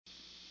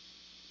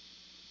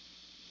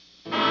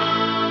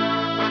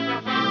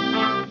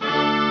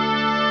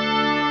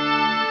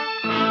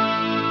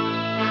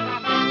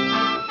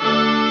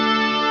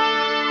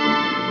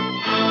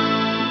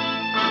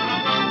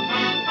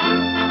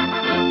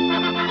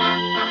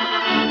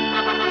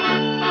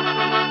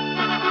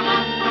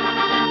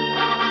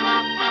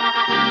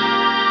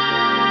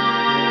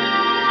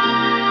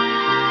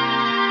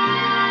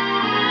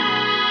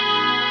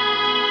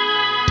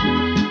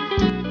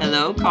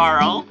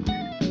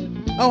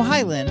Oh,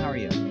 hi, Lynn. How are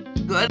you?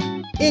 Good.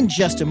 In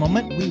just a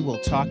moment, we will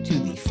talk to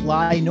the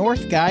Fly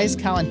North guys,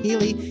 Colin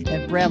Healy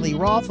and Bradley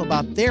Rolfe,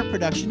 about their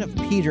production of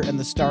Peter and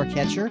the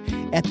Starcatcher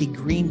at the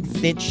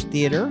Greenfinch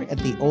Theater at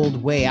the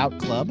Old Way Out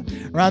Club.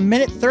 Around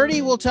minute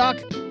 30, we'll talk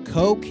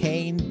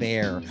Cocaine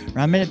Bear.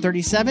 Around minute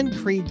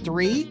 37, Creed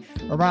 3.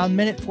 Around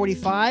minute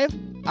 45,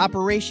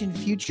 Operation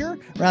Future.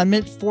 Around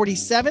minute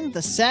 47,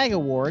 the SAG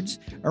Awards.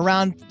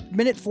 Around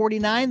minute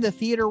 49, the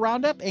Theater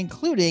Roundup,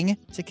 including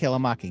To Kill a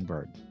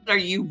Mockingbird. Are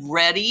you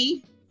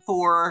ready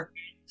for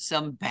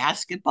some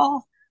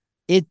basketball?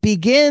 It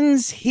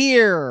begins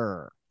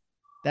here.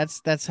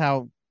 That's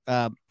how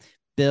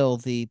Bill,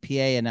 the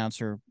PA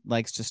announcer,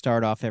 likes to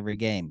start off every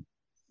game,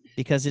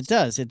 because it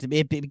does.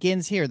 It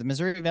begins here. The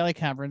Missouri Valley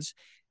Conference.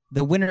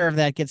 The winner of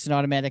that gets an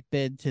automatic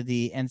bid to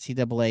the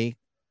NCAA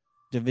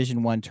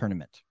Division I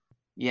tournament.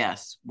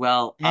 Yes.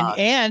 Well,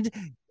 and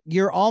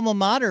your alma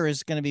mater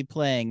is going to be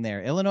playing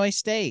there, Illinois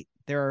State.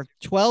 There are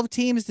 12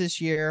 teams this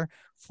year.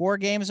 4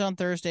 games on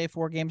Thursday,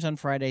 4 games on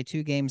Friday,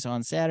 2 games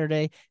on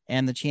Saturday,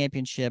 and the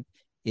championship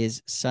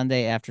is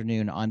Sunday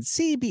afternoon on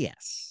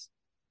CBS.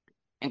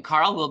 And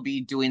Carl will be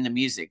doing the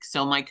music.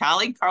 So my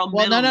colleague Carl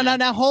Middleman...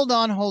 No. Hold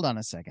on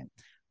a second.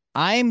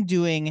 I'm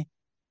doing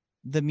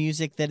the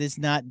music that is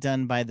not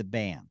done by the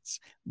bands.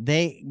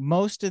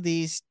 Most of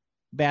these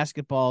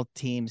basketball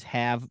teams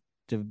have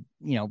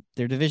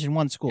they're Division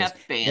I schools.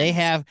 They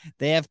have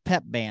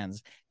pep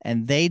bands,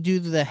 and they do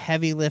the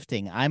heavy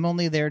lifting. I'm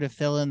only there to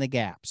fill in the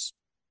gaps.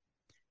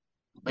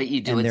 But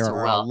you do it so well.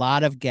 There are a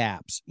lot of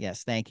gaps.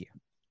 Yes, thank you.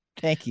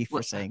 Thank you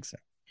for saying so.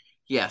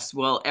 Yes,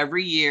 well,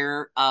 every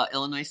year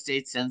Illinois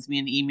State sends me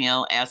an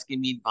email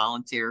asking me to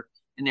volunteer,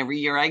 and every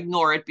year I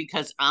ignore it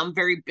because I'm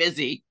very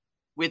busy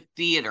with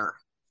theater.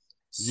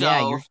 So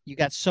yeah, you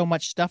got so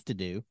much stuff to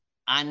do.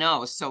 I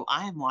know. So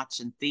I am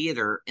watching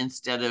theater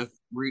instead of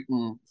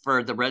rooting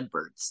for the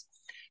Redbirds.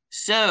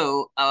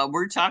 So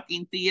we're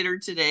talking theater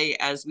today,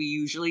 as we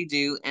usually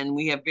do, and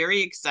we have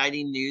very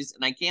exciting news,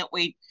 and I can't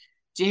wait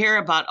to hear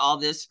about all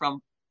this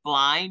from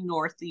Fly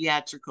North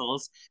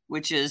Theatricals,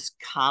 which is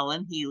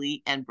Colin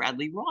Healy and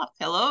Bradley Rolfe.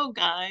 Hello,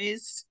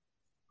 guys.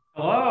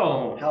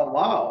 Hello.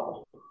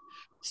 Hello.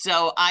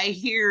 So I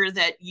hear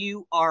that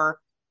you are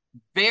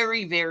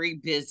very, very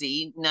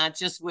busy, not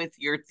just with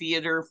your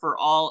Theater for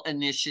All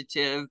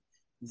initiative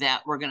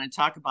that we're going to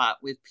talk about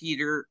with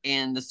Peter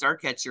and the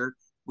Starcatcher,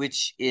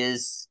 which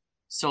is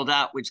sold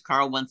out, which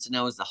Carl wants to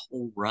know, is the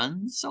whole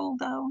run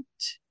sold out?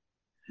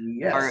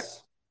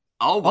 Yes.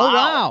 Oh,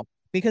 wow.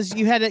 Because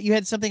you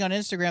had something on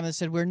Instagram that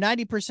said we're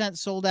 90%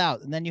 sold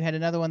out, and then you had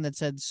another one that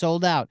said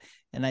sold out,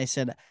 and I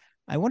said,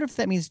 I wonder if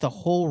that means the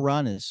whole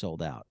run is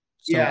sold out.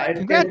 So, yeah,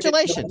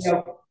 congratulations.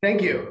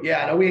 Thank you.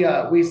 Yeah, no,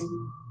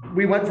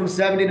 we went from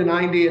 70 to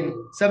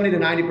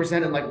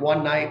 90% in like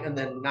one night, and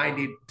then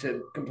 90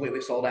 to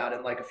completely sold out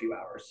in like a few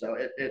hours. So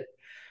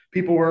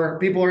people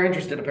are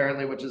interested,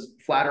 apparently, which is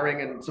flattering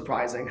and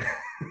surprising.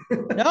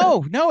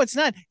 No, it's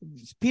not.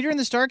 Peter and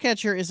the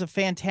Starcatcher is a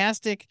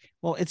fantastic.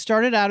 Well, it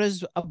started out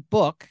as a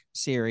book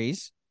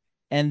series,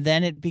 and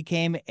then it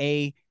became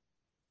a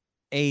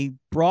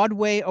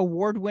Broadway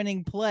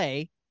award-winning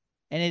play,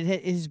 and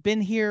it has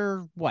been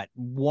here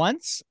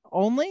once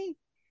only.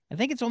 I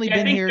think it's only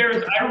been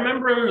here. I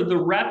remember the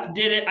Rep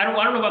did it. I don't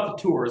know about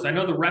the tours. I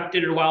know the Rep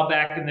did it a while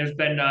back, and there's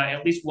been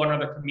at least one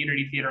other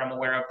community theater I'm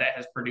aware of that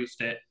has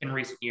produced it in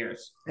recent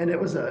years. And it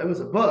was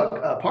a book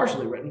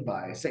partially written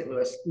by St.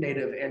 Louis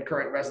native and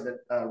current resident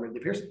Ridley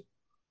Pearson.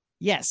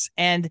 Yes,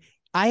 and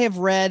I have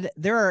read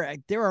there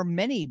are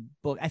many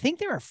books. I think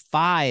there are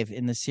 5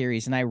 in the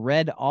series, and I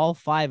read all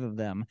 5 of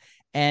them.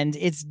 And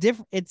it's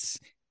different.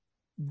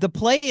 The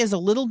play is a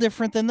little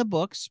different than the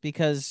books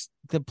because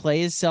the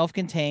play is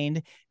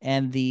self-contained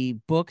and the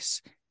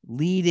books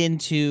lead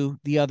into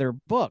the other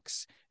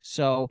books.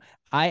 So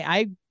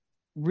I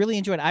really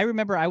enjoyed it. I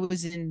remember I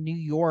was in New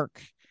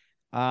York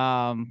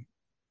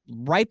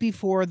right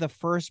before the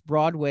first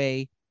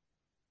Broadway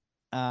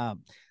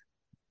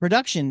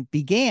production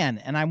began,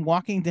 and I'm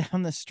walking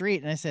down the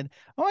street and I said,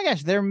 oh my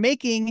gosh, they're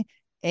making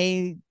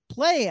a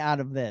play out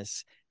of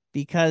this,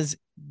 because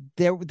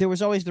there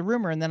was always the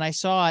rumor, and then I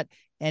saw it.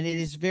 And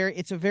it's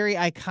a very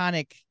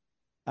iconic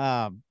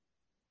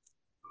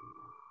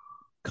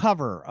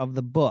cover of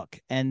the book,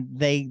 and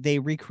they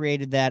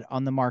recreated that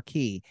on the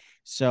marquee.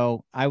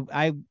 So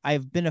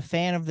I've been a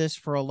fan of this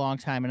for a long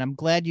time, and I'm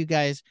glad you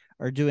guys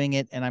are doing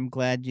it, and I'm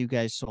glad you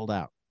guys sold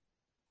out.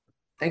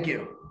 Thank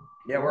you.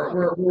 Yeah,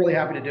 we're really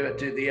happy to do it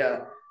too.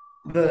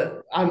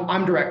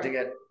 I'm directing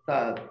it.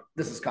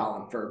 This is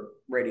Colin for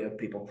radio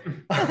people.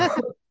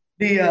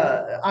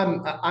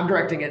 I'm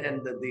directing it,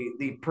 and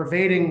the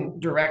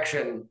pervading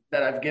direction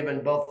that I've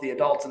given both the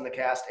adults in the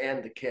cast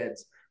and the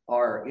kids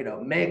are,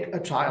 make a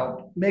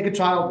child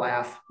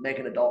laugh, make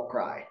an adult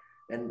cry.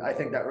 And I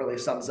think that really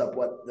sums up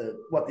what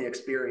the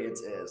experience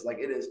is. Like,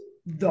 it is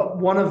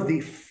one of the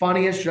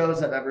funniest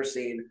shows I've ever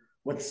seen,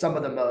 with some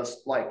of the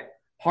most like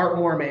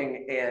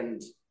heartwarming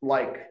and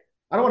like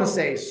I don't want to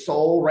say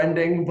soul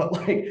rending, but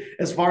like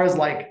as far as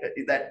like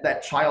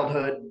that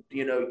childhood,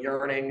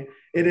 yearning,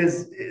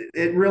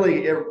 it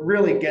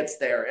really gets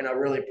there in a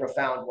really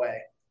profound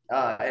way.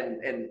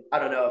 And I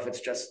don't know if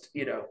it's just,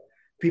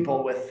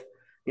 people with,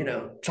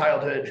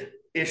 childhood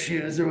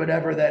issues or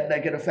whatever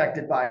that get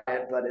affected by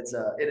it, but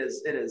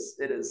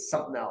it is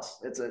something else.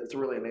 It's a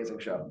really amazing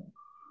show.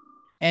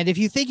 And if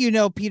you think you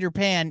know Peter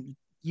Pan,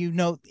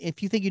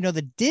 if you think you know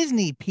the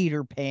Disney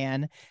Peter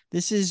Pan,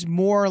 this is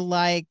more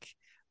like,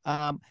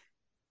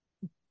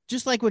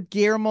 just like what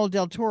Guillermo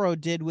del Toro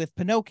did with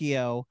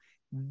Pinocchio.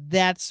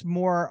 That's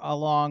more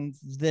along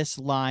this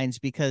lines,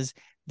 because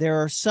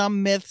there are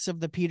some myths of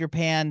the Peter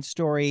Pan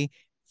story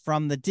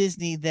from the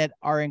Disney that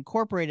are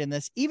incorporated in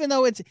this, even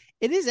though it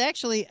is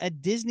actually a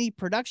Disney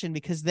production,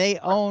 because they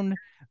own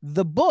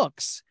the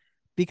books,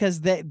 because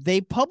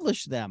they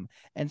publish them.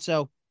 And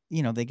so,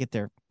 they get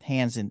their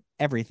hands in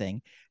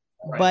everything,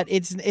 right. But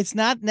it's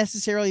not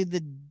necessarily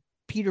the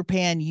Peter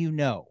Pan,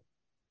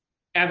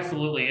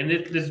 Absolutely. And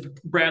this is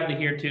Bradley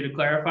here too, to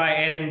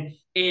clarify. And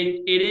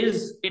they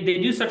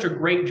do such a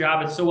great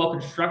job. It's so well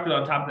constructed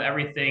on top of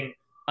everything.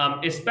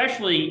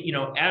 Especially,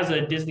 as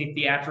a Disney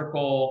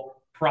theatrical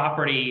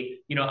property,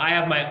 I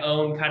have my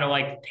own kind of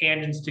like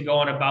tangents to go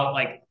on about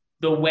like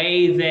the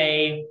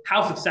way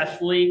how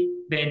successfully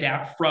they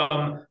adapt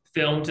from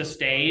film to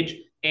stage.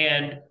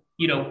 And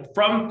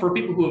for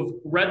people who have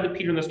read the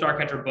Peter and the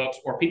Starcatcher books,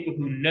 or people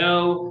who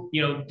know,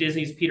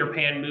 Disney's Peter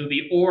Pan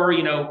movie, or,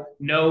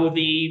 know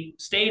the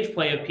stage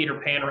play of Peter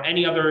Pan, or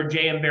any other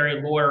J.M.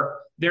 Barrie lore,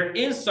 there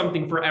is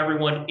something for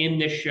everyone in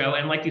this show.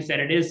 And like you said,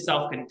 it is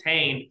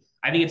self-contained.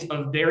 I think it's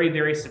a very,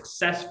 very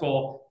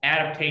successful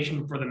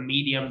adaptation for the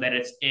medium that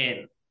it's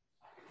in.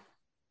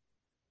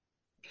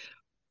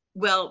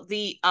 Well,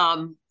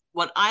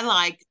 what I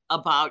like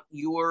about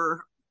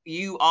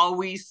you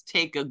always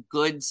take a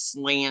good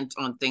slant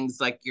on things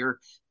like your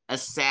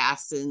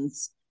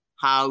Assassins,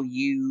 how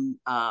you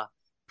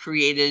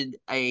created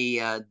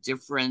a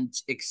different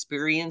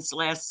experience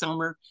last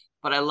summer.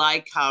 But I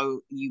like how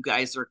you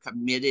guys are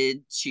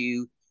committed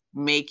to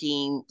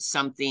making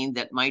something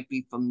that might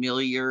be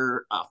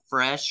familiar,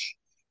 fresh.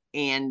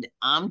 And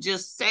I'm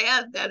just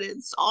sad that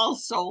it's all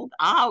sold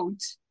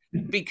out,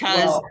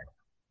 because,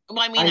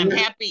 I'm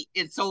happy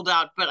it's sold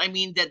out, but I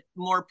mean that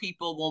more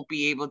people won't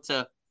be able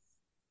to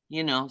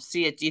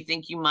see it. Do you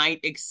think you might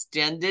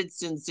extend it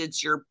since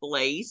it's your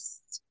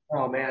place?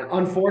 Oh man,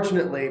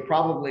 unfortunately,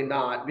 probably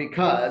not,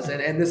 because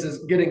and this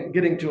is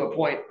getting to a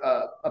point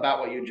about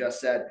what you just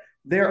said.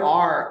 There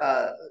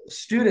are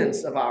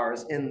students of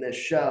ours in this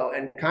show,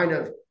 and kind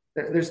of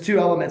there's two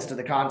elements to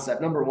the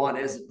concept. Number one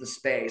is the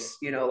space.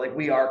 Like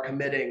we are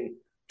committing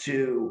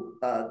to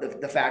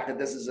the fact that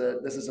this is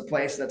a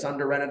place that's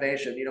under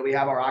renovation. We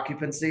have our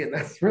occupancy, and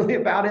that's really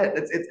about it.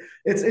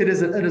 It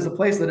is a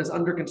place that is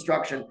under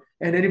construction.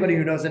 And anybody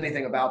who knows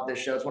anything about this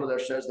show, it's one of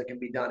those shows that can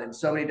be done in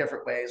so many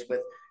different ways.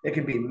 It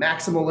can be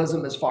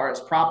maximalism as far as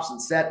props and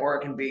set, or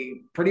it can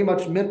be pretty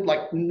much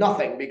like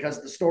nothing,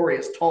 because the story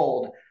is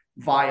told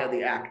via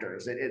the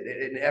actors.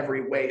 In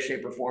every way,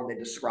 shape, or form, they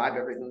describe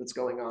everything that's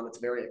going on. It's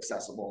very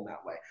accessible in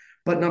that way.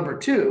 But number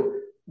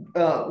two,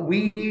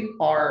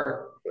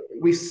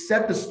 we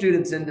set the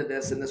students into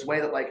this in this way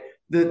that like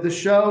the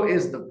show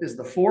is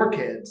the four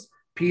kids,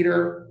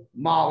 Peter,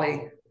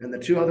 Molly, and the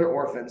two other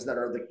orphans that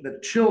are the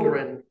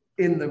children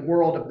in the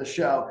world of the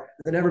show.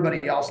 And then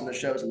everybody else in the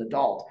show is an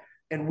adult.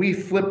 And we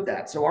flip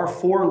that. So our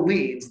four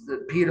leads,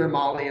 the Peter,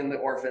 Molly, and the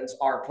orphans,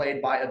 are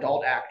played by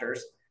adult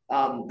actors: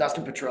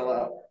 Dustin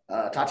Petrillo,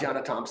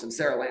 Tatiana Thompson,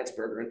 Sarah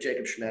Landsberger, and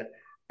Jacob Schmidt.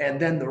 And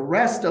then the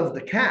rest of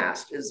the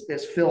cast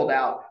is filled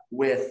out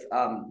with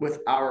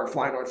our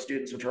Fly North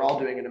students, which are all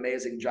doing an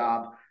amazing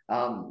job.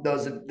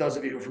 Those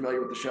of you who are familiar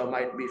with the show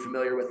might be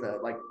familiar with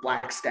like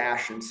Black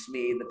Stash and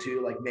Smee, the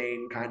two like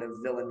main kind of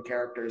villain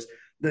characters.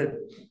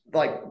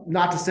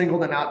 Not to single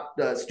them out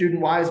student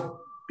wise,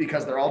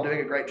 because they're all doing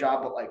a great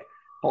job, but like,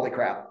 holy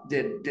crap,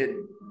 did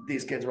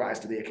these kids rise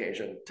to the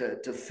occasion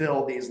to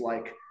fill these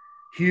like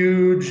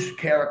huge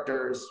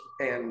characters,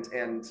 and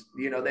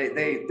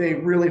they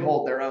really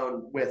hold their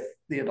own with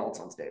the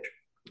adults on stage.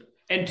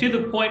 And to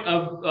the point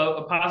of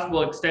a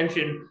possible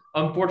extension,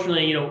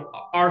 unfortunately,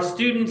 our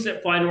students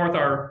at Fly North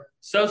are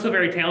so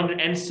very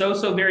talented and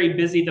so very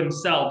busy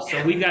themselves.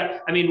 So we've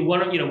got,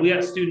 we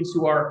got students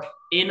who are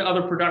in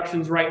other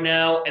productions right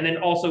now, and then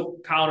also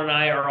Colin and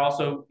I are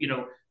also,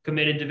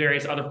 committed to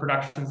various other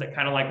productions that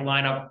kind of like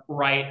line up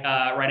right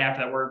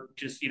after that. We're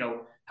just,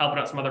 helping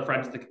out some other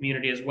friends in the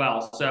community as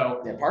well.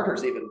 So yeah,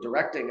 Parker's even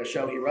directing a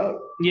show he wrote.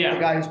 Yeah, the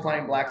guy who's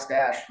playing Black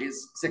Stash,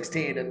 he's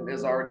 16 and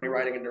is already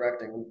writing and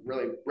directing.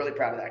 Really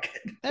proud of that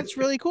kid. That's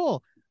really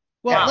cool.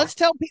 Well, yeah.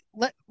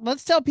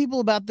 let's tell people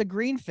about the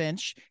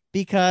Greenfinch,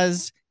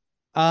 because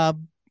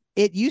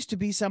it used to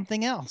be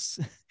something else.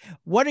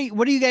 What are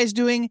you guys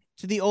doing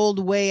to the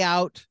old Way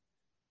Out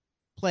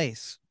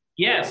place?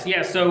 Yes.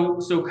 So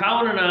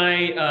Colin and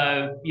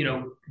I,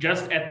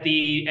 just at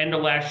the end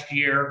of last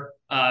year,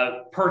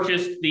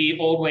 purchased the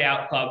Old Way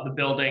Out Club, the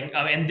building.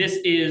 And this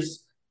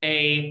is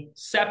a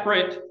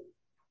separate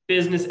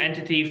business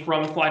entity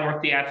from Fly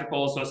North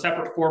Theatricals, so a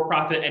separate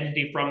for-profit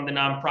entity from the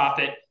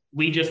nonprofit.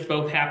 We just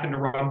both happen to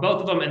run both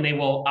of them, and they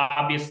will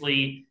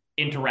obviously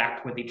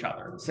interact with each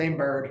other. Same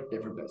bird,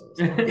 different business.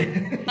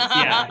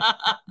 Yeah.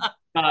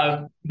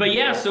 But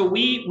yeah, so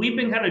we've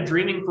been kind of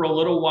dreaming for a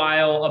little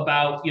while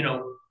about,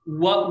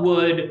 what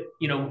would,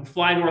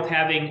 Fly North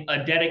having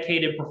a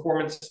dedicated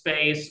performance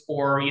space,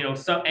 or,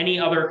 any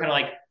other kind of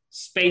like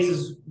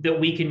spaces that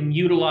we can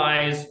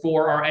utilize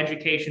for our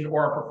education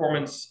or our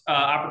performance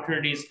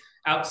opportunities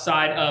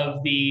outside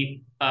of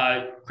the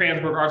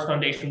Kransberg Arts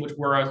Foundation, which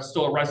we're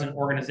still a resident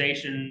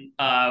organization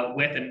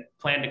with, and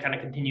plan to kind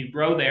of continue to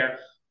grow there.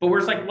 But we're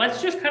just like, let's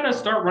just kind of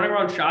start running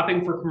around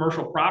shopping for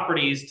commercial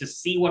properties to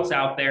see what's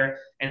out there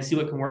and see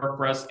what can work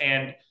for us.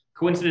 And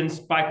coincidence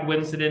by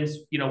coincidence,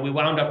 we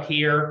wound up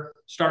here,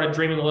 started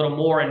dreaming a little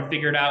more, and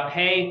figured out,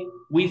 hey,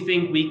 we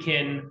think we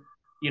can,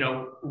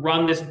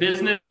 run this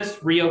business,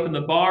 reopen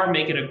the bar,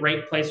 make it a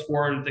great place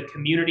for the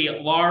community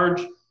at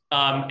large.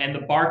 And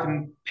the bar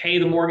can pay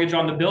the mortgage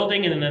on the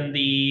building, and then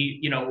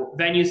the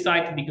venue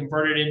site can be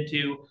converted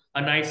into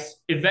a nice,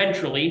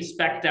 eventually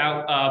spec'd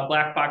out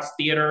black box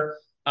theater.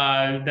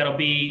 That'll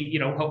be,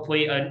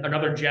 hopefully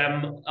another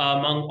gem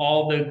among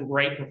all the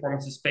great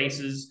performance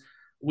spaces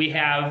we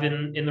have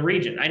in the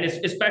region. And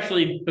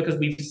especially because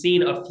we've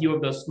seen a few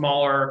of those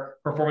smaller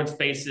performance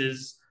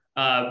spaces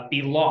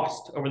be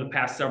lost over the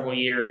past several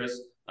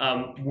years.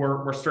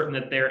 We're certain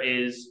that there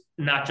is,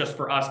 not just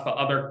for us, but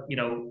other,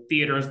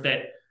 theaters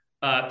that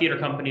theater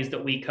companies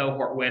that we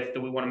cohort with,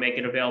 that we want to make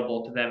it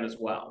available to them as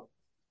well.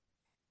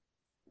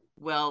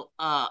 Well,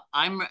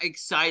 I'm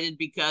excited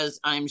because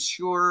I'm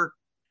sure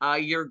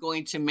you're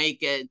going to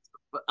make it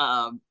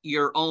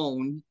your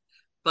own.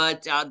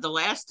 But the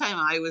last time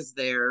I was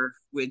there,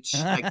 which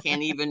I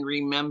can't even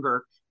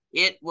remember,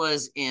 it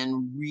was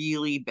in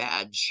really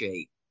bad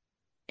shape.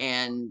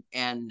 And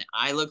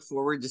I look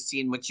forward to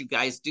seeing what you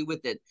guys do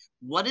with it.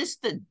 What is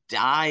the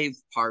dive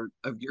part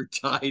of your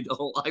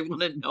title? I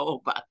want to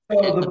know about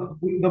So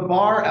the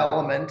bar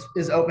element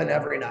is open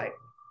every night,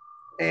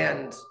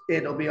 and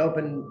it'll be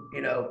open,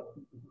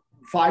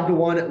 5 to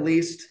 1 at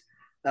least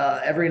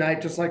every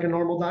night, just like a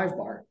normal dive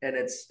bar. And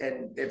it's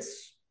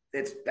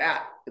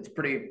that. It's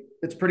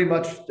pretty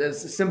much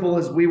as simple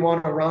as we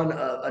want to run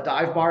a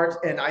dive bar.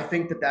 And I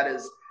think that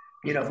is,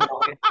 from an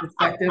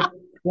perspective,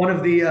 one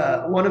of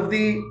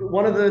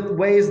the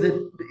ways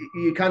that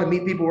you kind of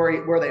meet people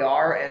where they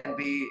are, and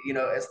be,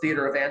 as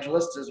theater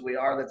evangelists as we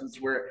are, that's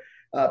where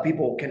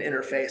people can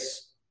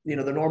interface, the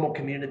normal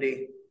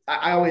community.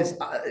 I always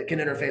can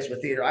interface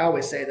with theater. I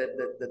always say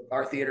that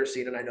our theater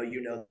scene, and I know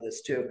you know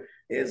this too,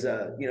 is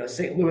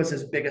St.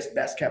 Louis's biggest,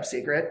 best kept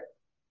secret.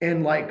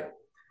 And like,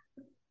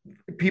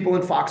 people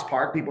in Fox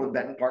Park, people in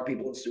Benton Park,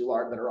 people in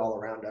Soulard that are all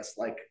around us,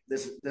 like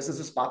this is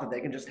a spot that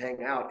they can just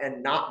hang out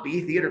and not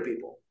be theater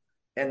people.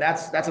 And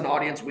that's an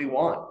audience we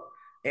want.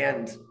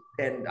 And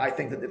I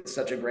think that it's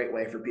such a great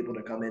way for people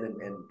to come in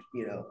and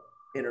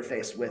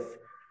interface with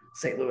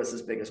St.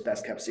 Louis's biggest,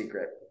 best kept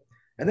secret.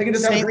 And they can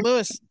just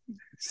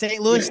St.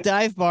 Louis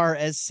dive bar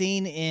as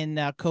seen in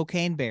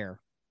Cocaine Bear.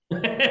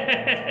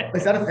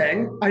 Is that a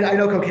thing? I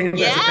know Cocaine Bear.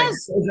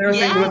 Yes. Is there a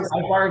St. Louis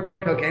dive bar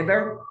in Cocaine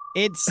Bear?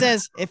 It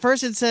says, at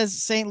first it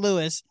says St.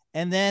 Louis,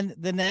 and then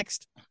the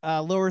next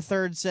lower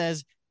third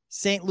says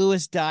St.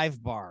 Louis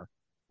Dive Bar.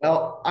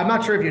 Well, I'm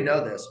not sure if you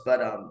know this,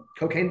 but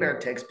Cocaine Bear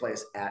takes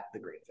place at the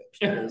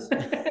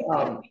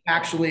Greenfinch.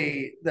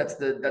 Actually, that's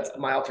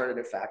my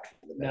alternative fact.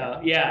 No,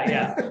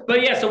 yeah.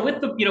 But yeah, so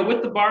with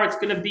the bar, it's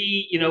going to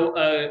be,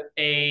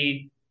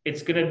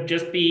 it's going to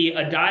just be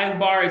a dive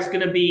bar. It's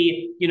going to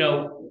be,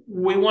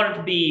 we want it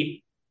to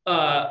be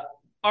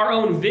our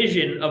own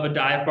vision of a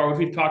dive bar, which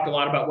we've talked a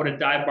lot about what a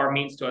dive bar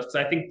means to us. Because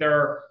I think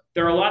there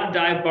are a lot of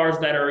dive bars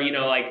that are,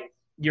 like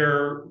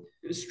your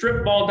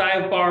strip mall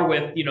dive bar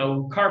with,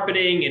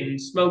 carpeting and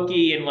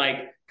smoky and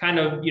like kind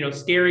of,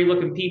 scary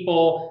looking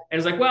people. And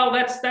it's like, well,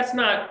 that's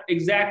not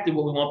exactly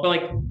what we want. But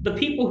like the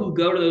people who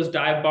go to those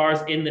dive bars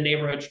in the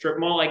neighborhood strip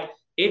mall, like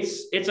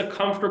it's a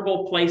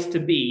comfortable place to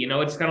be.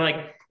 It's kind of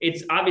like,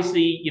 it's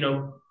obviously,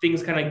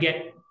 things kind of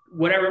get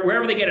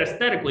wherever they get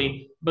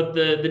aesthetically, but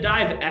the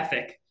dive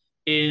ethic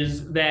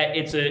is that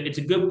it's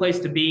a good place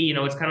to be.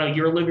 It's kind of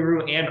your living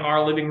room and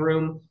our living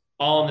room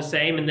all in the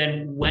same. And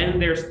then when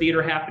there's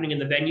theater happening in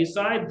the venue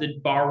side, the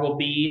bar will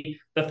be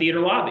the theater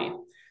lobby.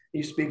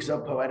 You speak so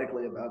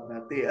poetically about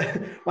that.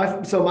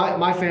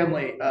 My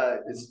family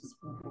is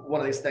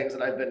one of these things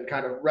that I've been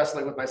kind of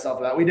wrestling with myself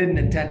about. We didn't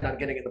intend on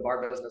getting in the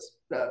bar business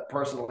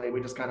personally.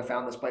 We just kind of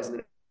found this place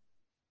and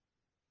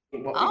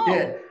what we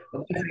did.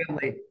 But my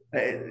family,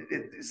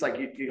 it's like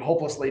you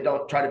hopelessly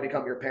don't try to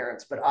become your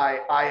parents. But my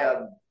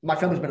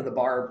family's been in the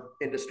bar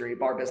industry,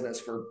 bar business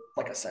for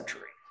like a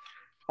century.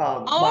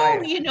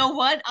 You know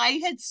what? I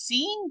had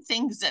seen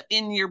things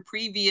in your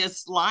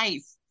previous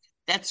life.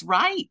 That's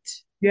right.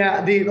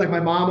 Yeah, my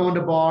mom owned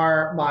a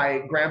bar. My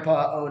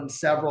grandpa owned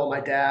several.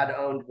 My dad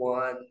owned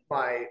one.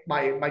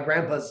 My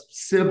grandpa's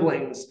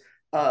siblings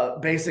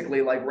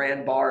basically like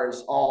ran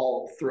bars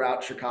all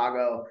throughout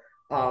Chicago.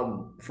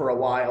 for a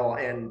while,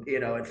 and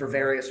and for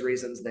various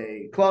reasons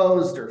they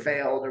closed or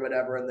failed or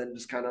whatever, and then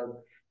just kind of,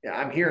 yeah,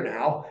 I'm here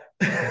now.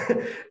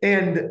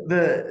 And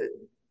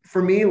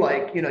for me,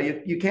 like,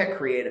 you can't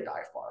create a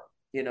dive bar.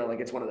 Like,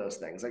 it's one of those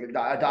things. Like, a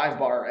dive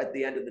bar at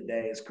the end of the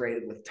day is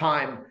created with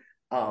time,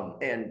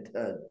 and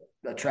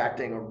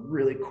attracting a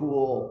really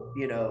cool,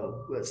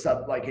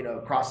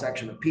 cross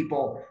section of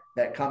people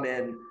that come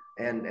in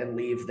and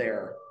leave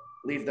their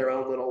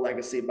own little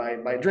legacy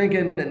by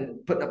drinking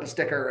and putting up a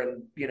sticker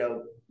and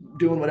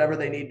doing whatever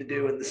they need to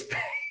do in the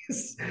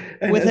space.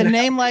 With a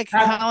name like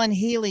Colin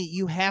Healy,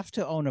 you have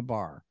to own a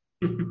bar.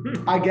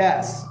 I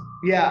guess.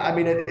 Yeah. I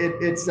mean,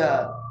 it's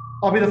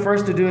I'll be the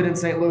first to do it in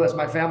St. Louis.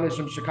 My family's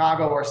from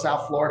Chicago or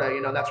South Florida.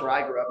 That's where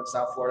I grew up, in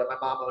South Florida. My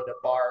mom owned a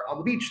bar on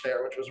the beach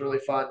there, which was really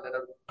fun and a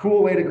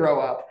cool way to grow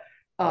up.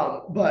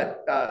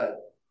 But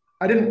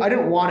I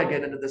didn't want to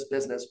get into this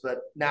business,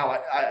 but now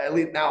at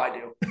least now I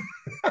do.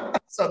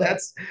 So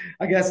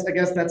I guess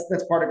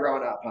that's part of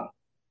growing up, huh?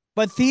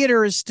 But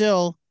theater is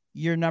still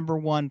your number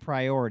one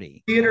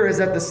priority. Theater is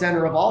at the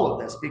center of all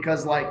of this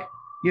because, like,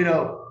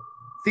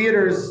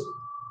 theaters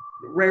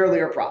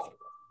rarely are profitable.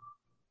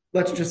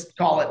 Let's just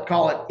call it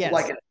yes.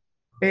 like it.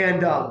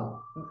 And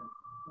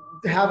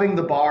having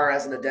the bar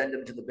as an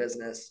addendum to the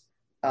business,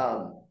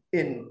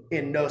 in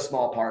no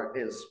small part,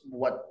 is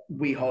what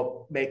we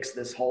hope makes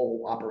this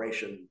whole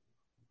operation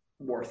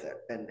worth it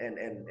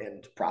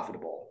and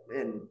profitable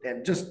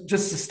and just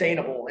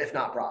sustainable, if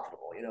not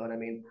profitable. You know what I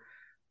mean?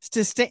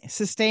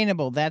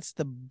 Sustainable. That's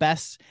the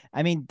best.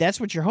 I mean, that's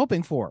what you're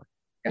hoping for.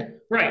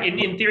 Right.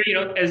 In theory,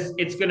 as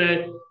it's going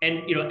to,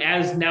 and,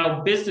 as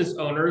now business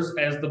owners,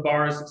 as the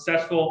bar is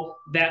successful,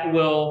 that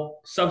will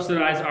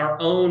subsidize our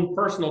own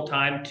personal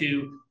time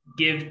to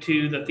give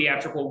to the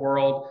theatrical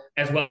world,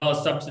 as well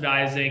as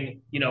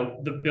subsidizing,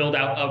 the build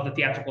out of the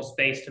theatrical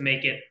space to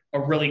make it a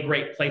really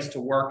great place to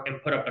work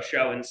and put up a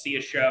show and see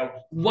a show.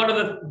 One of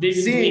the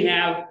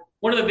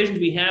visions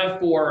we have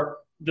for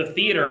the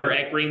theater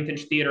at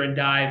Greenfinch Theater and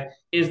Dive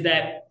is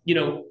that,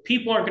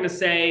 people aren't going to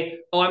say,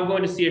 oh, I'm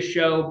going to see a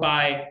show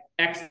by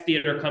X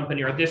theater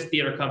company or this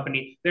theater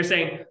company. They're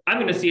saying, I'm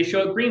going to see a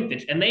show at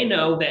Greenfinch. And they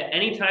know that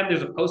anytime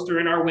there's a poster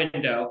in our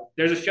window,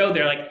 there's a show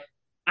there, like,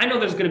 I know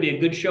there's going to be a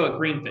good show at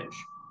Greenfinch.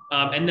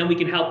 And then we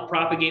can help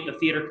propagate the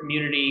theater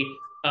community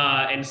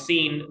and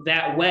scene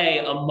that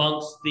way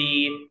amongst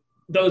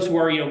those who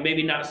are,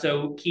 maybe not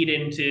so keyed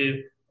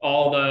into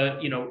all the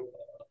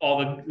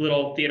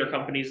little theater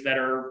companies that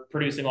are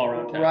producing all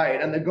around town.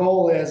 Right. And the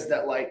goal is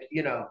that, like,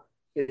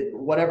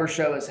 whatever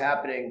show is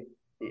happening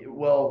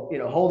will,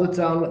 hold its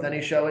own with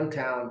any show in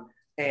town.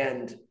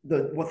 And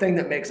the one thing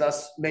that makes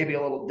us maybe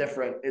a little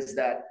different is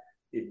that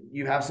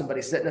you have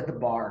somebody sitting at the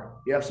bar.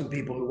 You have some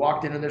people who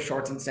walked in their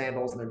shorts and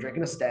sandals and they're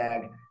drinking a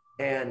Stag,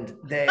 and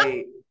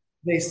they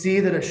see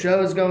that a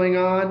show is going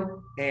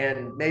on,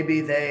 and maybe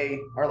they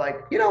are like,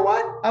 you know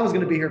what? I was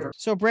going to be here for.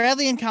 So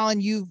Bradley and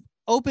Colin, you've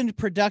opened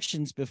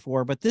productions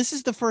before, but this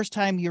is the first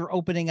time you're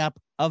opening up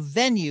a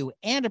venue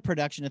and a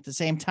production at the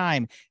same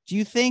time. Do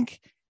you think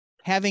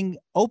having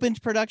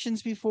opened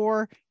productions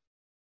before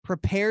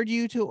prepared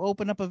you to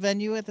open up a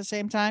venue at the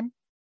same time?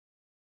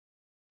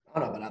 I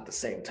don't know about at the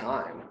same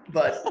time,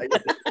 but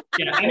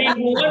yeah, I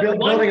mean,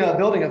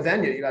 building a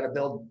venue, you got to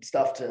build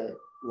stuff to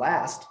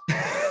last.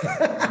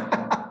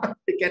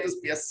 It can't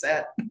just be a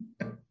set.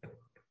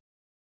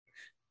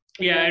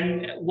 Yeah,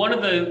 and one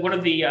of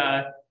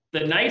the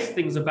nice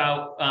things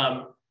about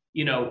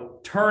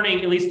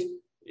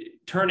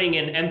turning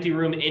an empty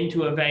room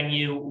into a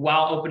venue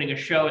while opening a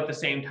show at the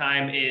same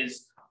time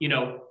is,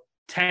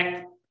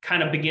 tech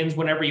kind of begins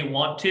whenever you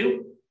want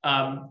to.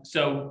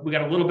 So we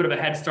got a little bit of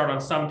a head start on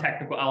some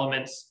technical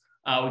elements.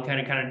 We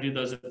kind of do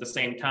those at the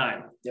same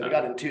time. Yeah,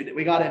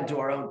 we got into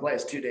our own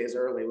place 2 days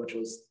early, which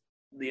was,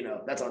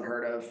 that's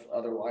unheard of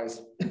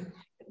otherwise.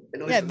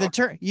 Yeah,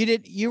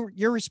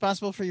 you're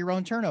responsible for your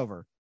own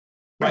turnover.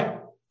 Right.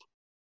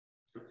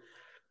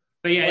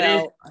 But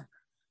yeah,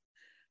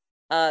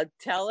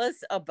 tell us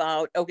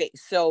about,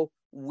 so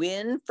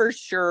when for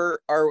sure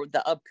are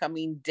the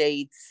upcoming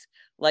dates?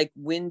 Like,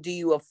 when do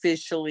you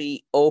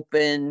officially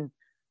open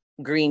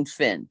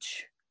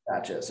Greenfinch?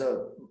 Gotcha.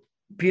 So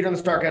Peter and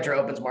the Starcatcher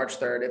opens March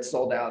 3rd. It's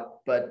sold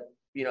out, but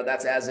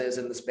that's as is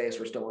in the space.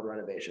 We're still in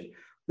renovation.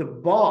 The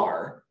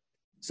bar,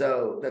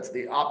 so that's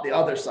the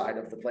other side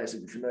of the place.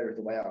 If you're familiar with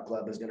the Way Out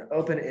Club, is going to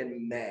open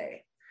in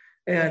May,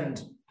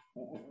 and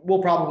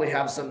we'll probably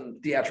have some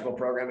theatrical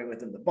programming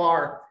within the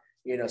bar.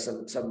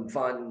 Some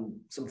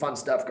fun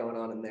stuff going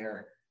on in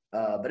there.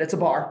 But it's a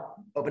bar,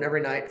 open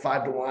every night,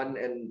 5 to 1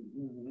 and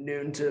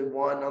noon to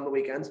 1 on the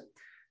weekends.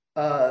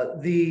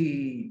 And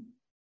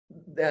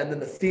then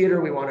the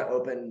theater we want to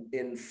open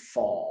in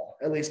fall,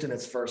 at least in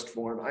its first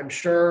form. I'm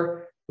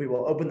sure we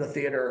will open the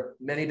theater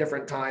many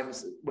different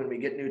times when we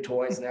get new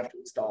toys and have to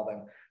install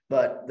them.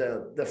 But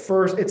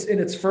it's in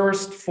its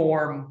first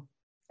form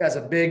as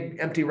a big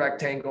empty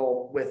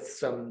rectangle with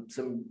some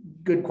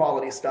good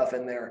quality stuff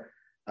in there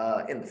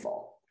in the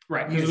fall.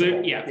 Right.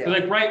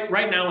 Like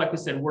right now, like I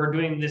said, we're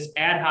doing this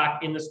ad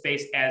hoc in the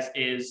space as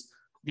is.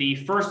 The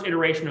first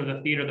iteration of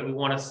the theater that we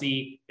want to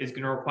see is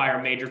going to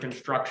require major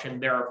construction.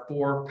 There are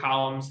 4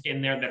 columns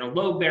in there that are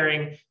load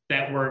bearing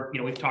that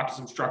we've talked to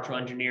some structural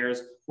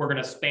engineers. We're going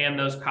to span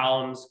those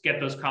columns, get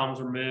those columns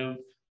removed.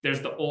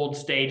 There's the old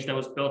stage that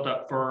was built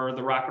up for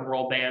the rock and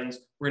roll bands.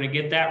 We're going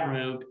to get that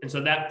removed. And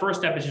so that first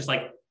step is just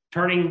like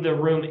turning the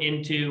room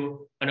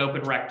into an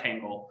open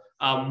rectangle.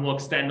 We'll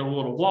extend a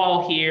little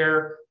wall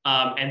here,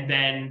 and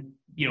then,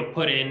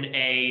 put in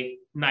a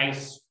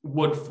nice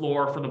wood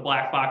floor for the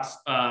black box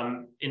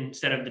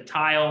instead of the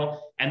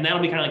tile. And that'll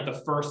be kind of like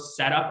the first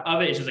setup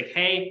of it. It's just like,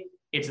 hey,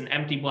 it's an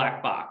empty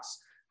black box.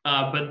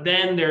 But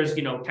then there's,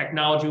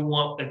 technology we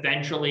want.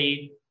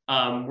 Eventually,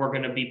 we're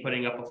going to be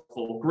putting up a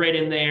full grid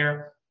in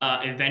there.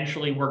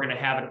 Eventually, we're going to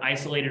have an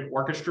isolated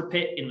orchestra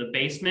pit in the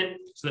basement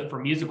so that for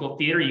musical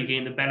theater, you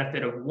gain the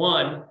benefit of,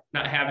 one,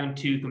 not having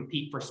to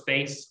compete for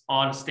space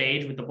on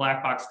stage with the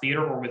black box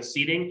theater or with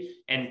seating.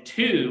 And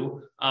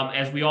two,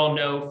 as we all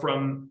know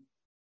from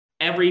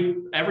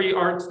every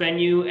arts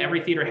venue,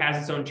 every theater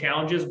has its own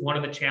challenges. One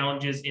of the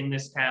challenges in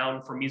this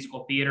town for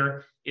musical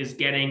theater is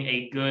getting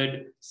a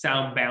good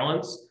sound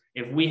balance.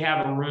 If we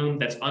have a room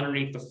that's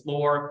underneath the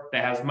floor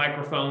that has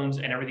microphones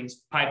and everything's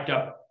piped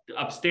up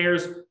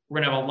upstairs,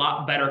 we're going to have a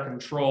lot better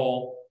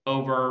control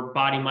over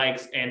body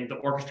mics and the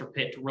orchestra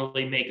pit to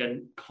really make a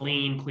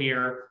clean,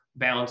 clear,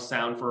 balanced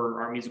sound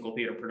for our musical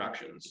theater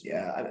productions.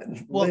 Yeah,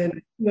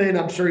 Lynn,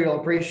 I'm sure you'll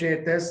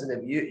appreciate this, and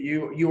if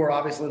you are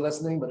obviously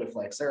listening, but if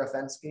like Sarah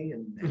Fensky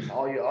and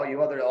all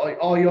you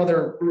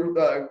other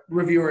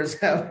reviewers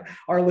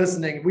are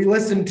listening, we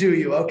listen to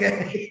you,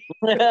 okay?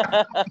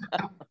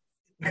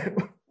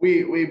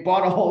 We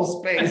bought a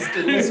whole space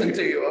to listen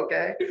to you,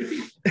 okay?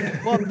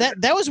 Well,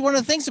 that was one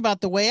of the things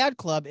about the Way Out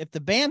Club. If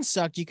the band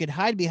sucked, you could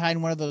hide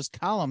behind one of those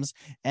columns,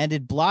 and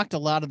it blocked a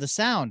lot of the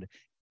sound.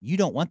 You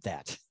don't want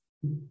that.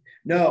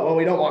 No, well,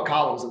 we don't want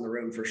columns in the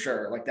room for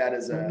sure. Like that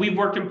is we've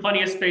worked in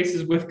plenty of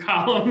spaces with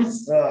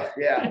columns.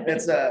 Yeah,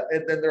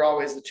 they're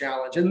always the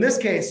challenge. In this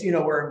case,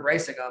 we're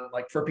embracing them.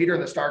 Like for Peter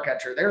and the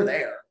Starcatcher, they're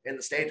there, and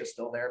the stage is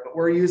still there, but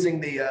we're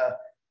using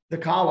the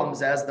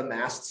columns as the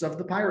masts of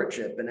the pirate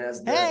ship and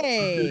as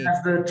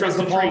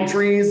the palm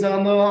trees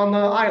on the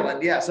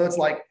island. Yeah, so it's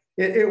like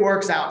it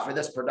works out for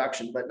this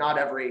production, but not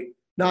every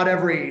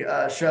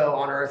show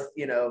on Earth,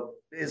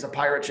 is a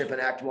pirate ship in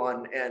Act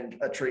 1 and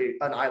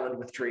an island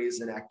with trees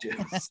in Act 2.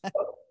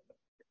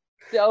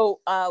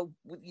 So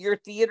your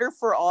Theater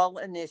for All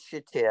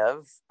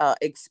initiative,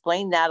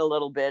 explain that a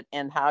little bit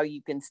and how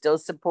you can still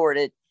support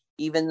it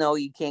even though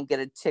you can't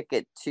get a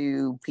ticket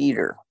to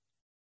Peter.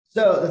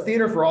 So the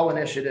Theater for All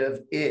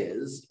initiative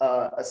is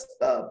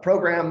a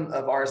program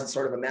of ours. It's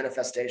sort of a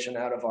manifestation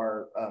out of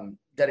our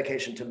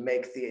dedication to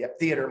make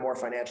theater more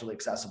financially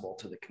accessible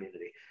to the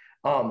community.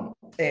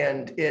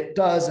 And it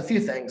does a few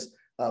things.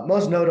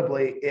 Most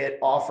notably, it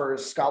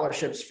offers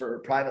scholarships for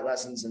private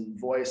lessons in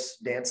voice,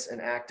 dance,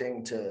 and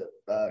acting to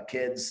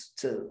kids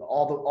to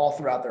all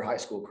throughout their high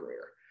school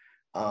career.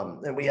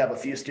 And we have a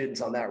few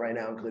students on that right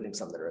now, including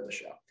some that are in the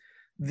show.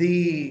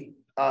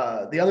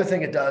 The other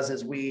thing it does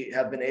is we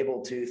have been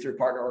able to, through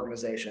partner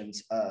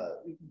organizations,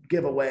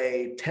 give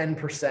away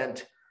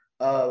 10%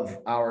 of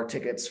our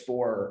tickets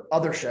for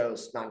other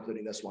shows, not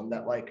including this one,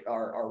 that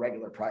are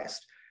regular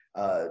priced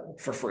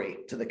for free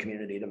to the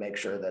community to make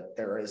sure that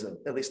there is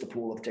at least a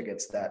pool of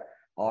tickets that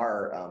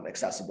are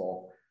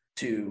accessible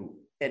to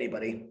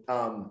anybody,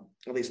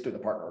 at least through the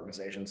partner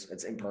organizations.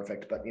 It's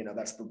imperfect, but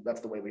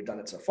that's the way we've done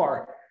it so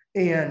far.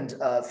 And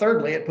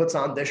thirdly, it puts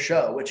on this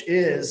show, which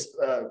is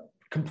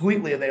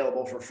completely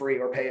available for free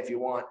or pay if you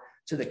want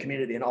to the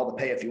community, and all the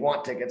pay if you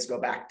want tickets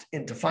go back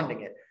into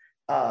funding it.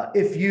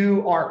 If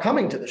you are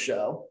coming to the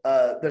show,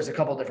 there's a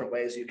couple different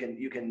ways you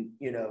can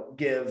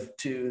give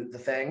to the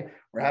thing.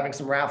 We're having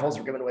some raffles.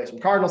 We're giving away some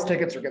Cardinals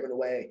tickets. We're giving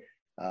away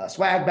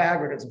swag bag.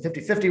 We're doing some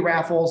 50-50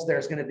 raffles.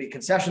 There's going to be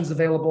concessions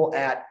available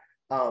at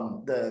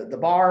the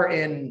bar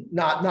in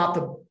not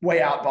the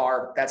Way Out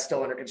bar. That's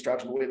still under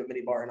construction, but we have a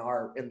mini bar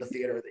in the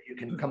theater that you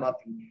can come up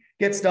and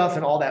get stuff,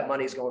 and all that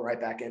money is going right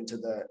back into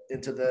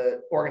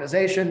the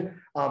organization.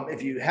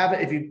 If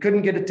you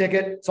couldn't get a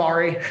ticket,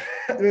 sorry.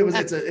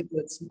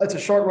 It's a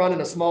short run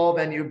in a small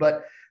venue,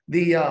 but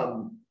you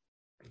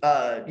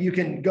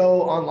can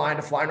go online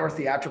to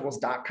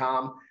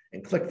flynorththeatricals.com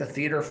and click the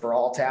Theater for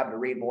All tab to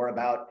read more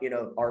about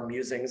our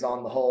musings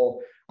on the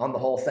whole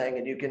thing,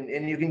 and you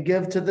can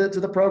give to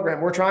the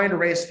program. We're trying to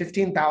raise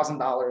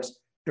 $15,000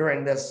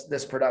 during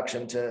this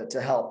production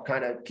to help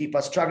kind of keep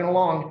us chugging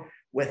along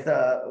with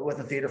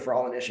the Theater for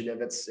All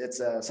initiative.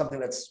 It's something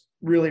that's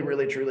really,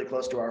 really, truly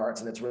close to our hearts,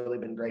 and it's really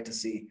been great to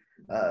see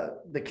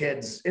the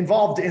kids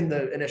involved in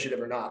the initiative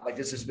or not. Like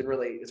it's been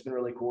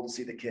really cool to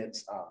see the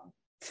kids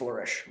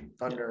flourish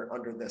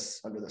under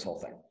this whole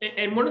thing.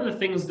 And one of the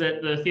things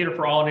that the Theater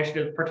for All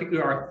initiative,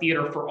 particularly our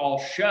Theater for All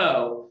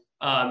show,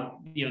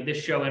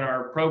 this show in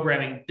our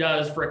programming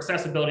does for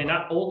accessibility,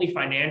 not only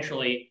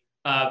financially,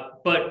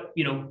 but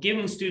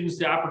giving students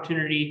the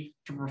opportunity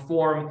to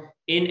perform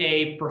in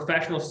a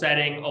professional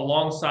setting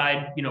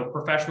alongside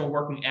professional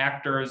working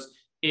actors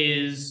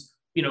is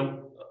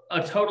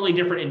a totally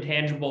different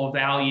intangible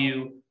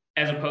value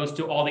as opposed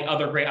to all the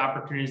other great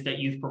opportunities that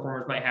youth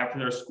performers might have for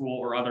their school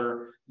or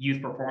other youth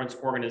performance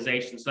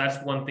organizations. So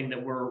that's one thing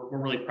that we're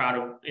really proud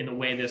of in the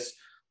way this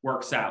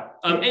works out.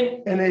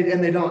 And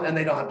they don't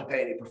have to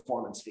pay any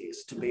performance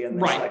fees to be in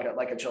this, right.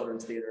 like a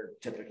children's theater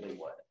typically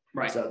would.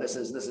 Right. So this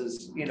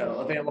is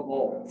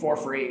available for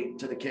free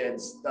to the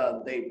kids.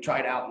 They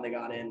tried out and they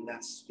got in.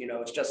 That's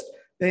it's just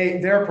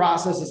their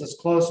process is as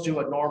close to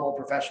a normal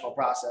professional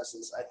process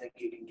as I think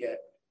you can get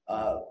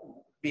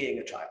being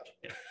a child.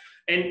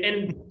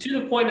 And to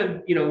the point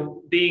of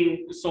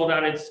being sold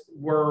out,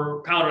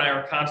 Kyle and I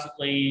are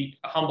constantly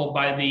humbled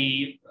by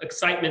the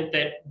excitement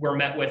that we're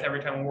met with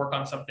every time we work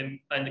on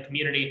something in the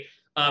community.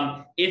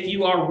 If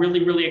you are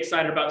really, really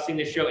excited about seeing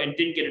this show and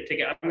didn't get a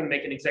ticket, I'm going to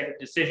make an executive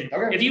decision.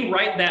 Okay. If you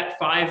write that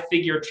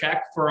 5-figure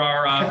check for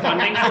our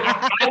funding,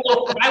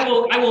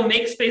 I will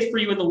make space for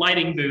you in the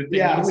lighting booth.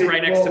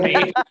 Right next to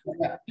me.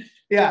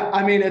 Yeah,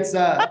 I mean it's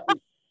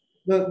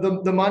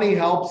the money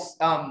helps.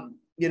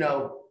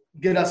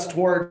 Get us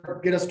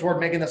toward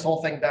making this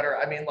whole thing better.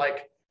 I mean,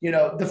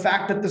 the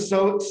fact that the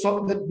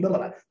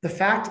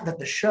fact that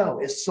the show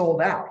is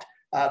sold out.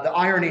 The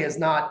irony is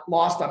not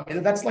lost on me.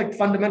 That's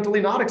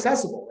fundamentally not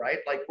accessible, right?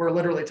 We're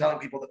literally telling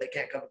people that they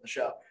can't come to the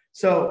show.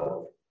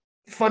 So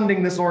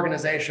funding this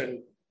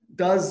organization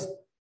does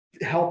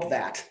help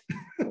that.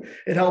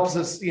 It helps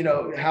us,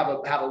 have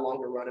a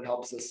longer run. It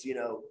helps us,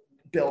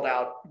 build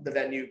out the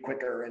venue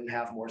quicker and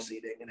have more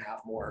seating and have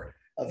more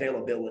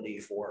availability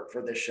for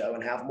this show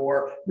and have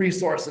more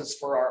resources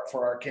for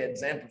our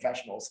kids and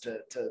professionals to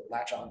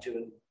latch onto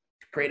and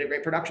create a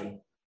great production.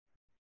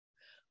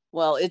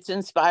 Well, it's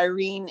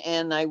inspiring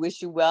and I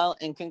wish you well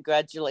and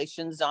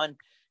congratulations on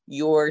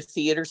your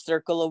Theater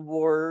Circle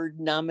Award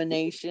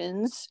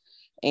nominations.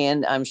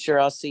 And I'm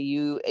sure I'll see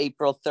you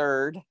April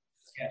 3rd.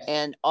 Yes.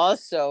 And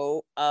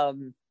also, are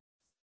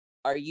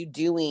you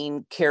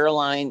doing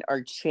Caroline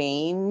or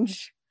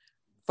Change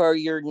for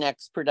your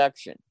next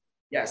production?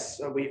 Yes,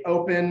 so we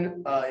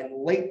open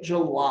in late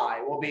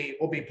July. We'll be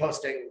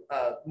posting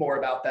more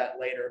about that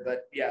later,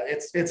 but yeah,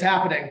 it's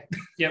happening.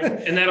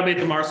 Yep, and that'll be at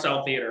the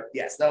Marcel Theater.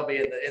 Yes, that'll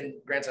be in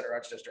Grand Center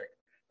Arts District,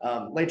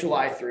 late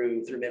July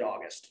through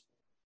mid-August.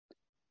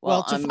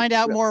 Well, to find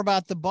out more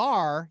about the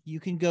bar, you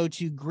can go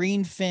to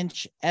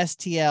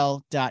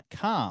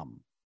greenfinchstl.com.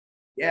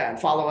 Yeah, and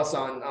follow us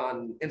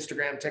on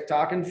Instagram,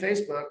 TikTok, and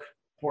Facebook.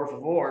 Por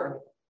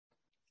favor.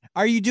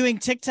 Are you doing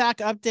TikTok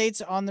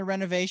updates on the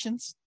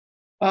renovations?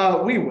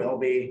 We will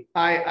be.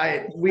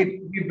 TikToks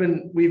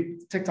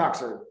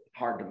are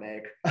hard to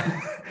make.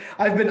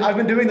 I've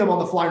been doing them on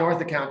the Fly North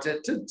account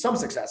to some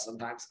success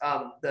sometimes.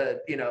 And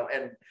the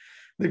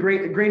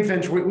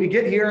Greenfinch, we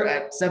get here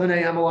at 7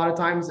 a.m. a lot of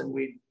times, and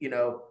we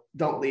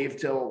don't leave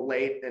till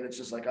late, and it's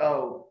just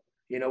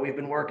we've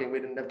been working. We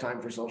didn't have time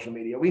for social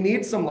media. We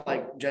need some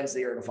Gen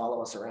Zer to follow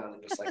us around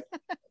and just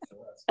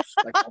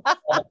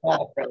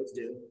all pros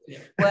do.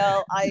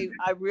 Well, I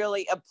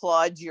really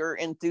applaud your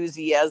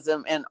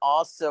enthusiasm and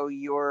also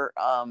your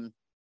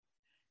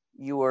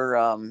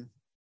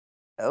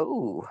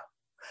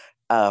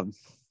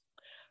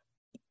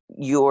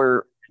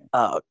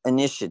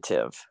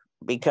initiative,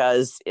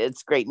 because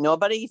it's great.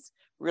 Nobody's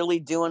really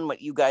doing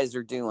what you guys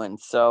are doing.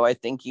 So I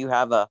think you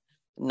have a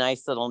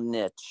nice little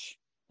niche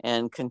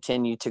and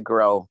continue to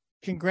grow.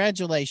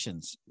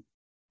 Congratulations.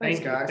 Thanks,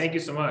 guys. Thank you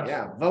so much.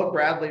 Yeah, vote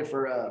Bradley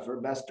for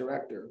best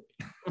director.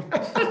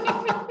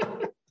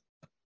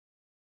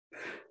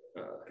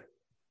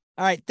 All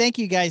right, thank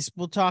you guys.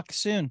 We'll talk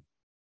soon.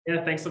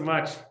 Yeah, thanks so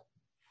much.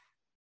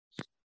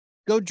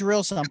 Go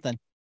drill something.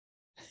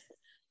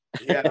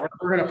 Yeah,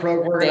 we're gonna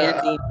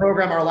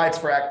program our lights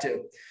for Act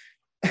 2.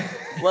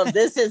 Well,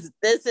 this has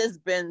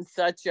been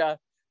such a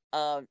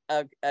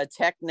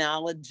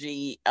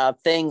technology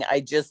thing. I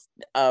just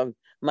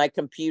my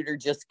computer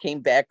just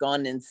came back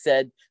on and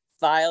said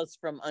files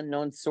from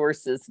unknown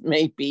sources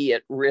may be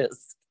at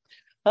risk.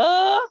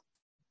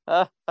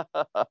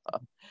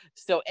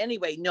 So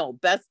anyway, no,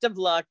 best of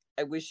luck.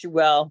 I wish you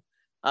well.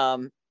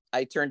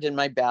 I turned in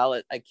my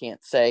ballot. I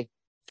can't say,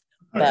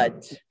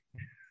 but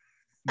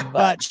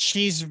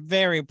she's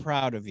very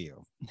proud of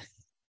you.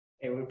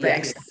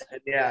 Thanks.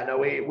 Yeah, no,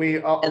 we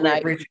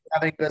appreciate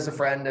having you as a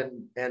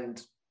friend,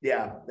 and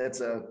yeah,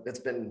 it's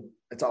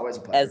always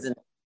a pleasure.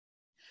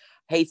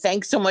 Hey,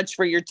 thanks so much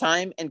for your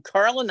time. And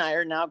Carl and I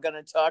are now going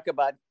to talk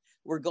about,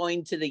 we're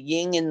going to the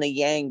yin and the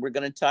yang. We're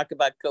going to talk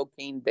about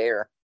Cocaine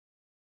Bear.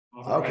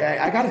 Okay,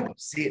 I got to go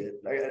see it.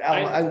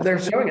 They're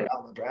showing it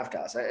on the Draft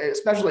House,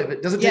 especially if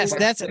it doesn't. Yes,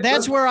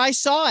 that's where I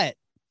saw it.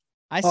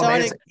 I saw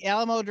it at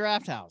Alamo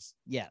Draft House.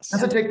 Yes.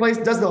 Does it take place?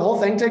 Does the whole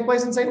thing take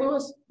place in St.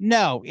 Louis?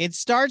 No, it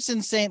starts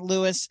in St.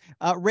 Louis.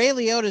 Ray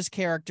Liotta's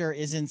character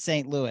is in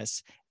St.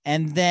 Louis,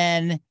 and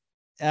then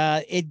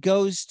it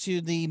goes to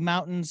the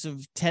mountains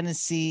of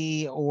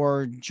Tennessee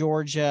or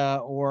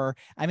Georgia,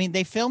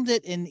 they filmed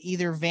it in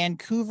either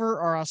Vancouver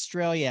or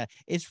Australia.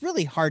 It's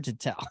really hard to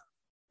tell.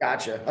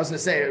 Gotcha. I was going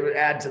to say it would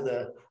add to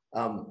the.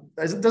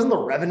 Doesn't The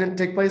Revenant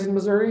take place in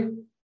Missouri?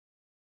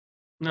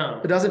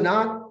 No, does it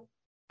not?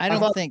 I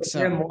don't think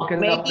so.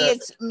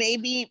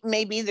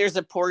 Maybe there's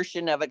a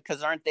portion of it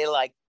because aren't they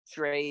like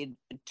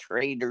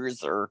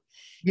traders or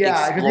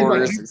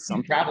explorers or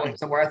something? Traveling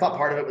somewhere. I thought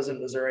part of it was in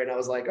Missouri, and I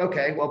was like,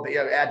 okay, well,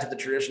 add to the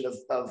tradition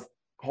of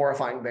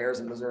horrifying bears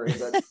in Missouri.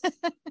 But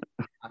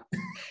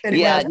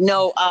anyway. Yeah,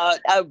 no,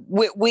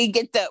 we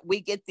get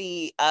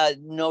the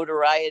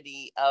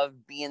notoriety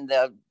of being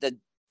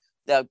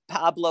the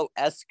Pablo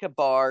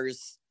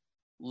Escobar's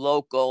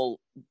local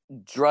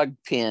drug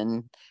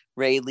pin,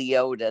 Ray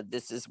Liotta.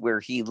 This is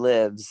where he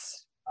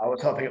lives. I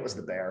was hoping it was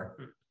the bear.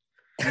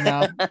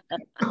 No.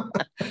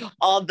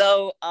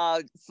 Although,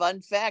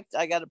 fun fact,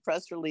 I got a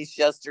press release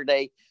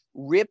yesterday.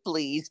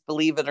 Ripley's,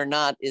 believe it or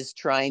not, is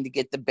trying to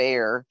get the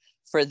bear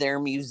for their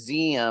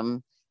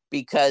museum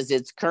because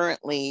it's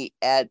currently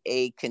at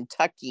a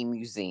Kentucky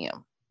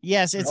museum.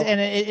 Yes,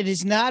 it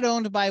is not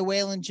owned by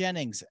Waylon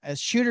Jennings.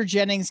 Shooter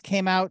Jennings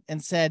came out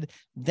and said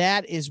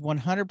that is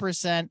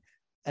 100%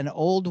 an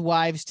old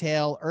wives'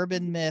 tale,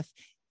 urban myth.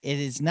 It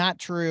is not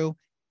true.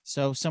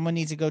 So someone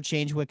needs to go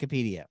change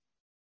Wikipedia.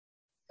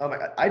 Oh my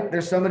God.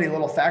 There's so many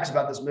little facts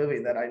about this movie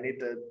that I need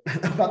to,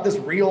 about this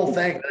real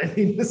thing that I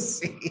need to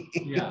see.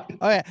 Yeah.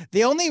 Oh yeah.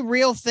 The only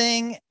real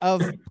thing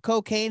of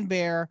Cocaine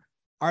Bear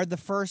are the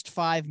first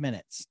 5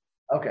 minutes.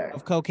 Okay.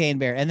 Of Cocaine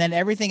Bear. And then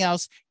everything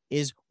else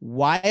is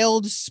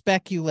wild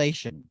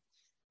speculation.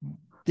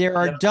 There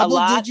are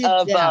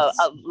double-digit deaths.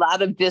 A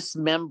lot of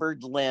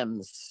dismembered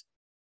limbs.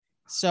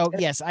 So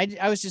yes,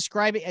 I was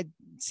describing.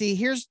 See,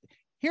 here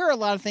are a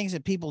lot of things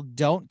that people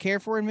don't care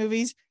for in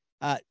movies: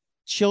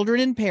 children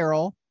in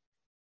peril,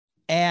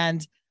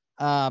 and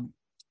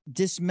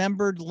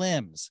dismembered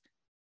limbs.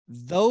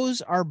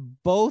 Those are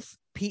both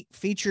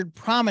featured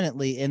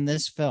prominently in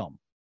this film.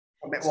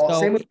 Well,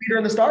 same with Peter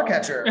and the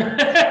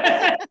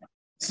Starcatcher.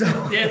 So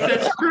yes,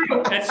 that's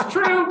true. That's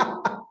true.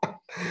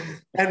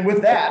 And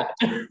with that,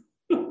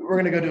 we're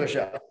gonna go do a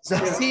show.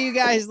 So see you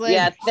guys later.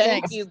 Yeah,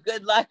 thank you.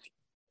 Good luck.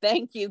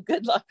 Thank you.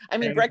 Good luck. I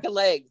mean, break a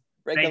leg.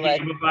 Break a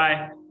leg.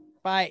 Bye.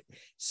 Bye.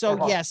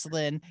 So yes,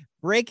 Lynn,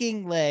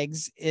 breaking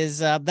legs is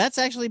that's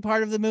actually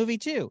part of the movie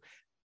too.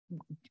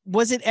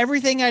 Was it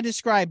everything I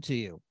described to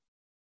you?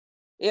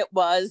 It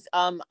was.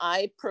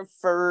 I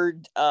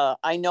preferred.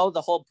 I know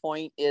the whole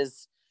point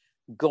is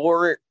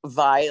gory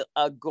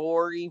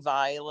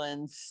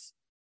violence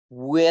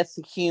with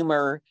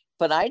humor,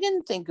 but I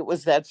didn't think it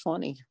was that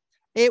funny.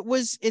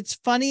 It's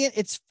funny.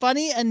 It's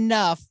funny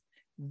enough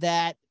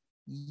that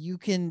you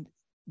can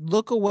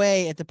look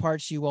away at the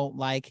parts you won't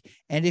like.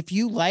 And if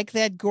you like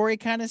that gory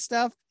kind of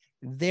stuff,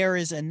 there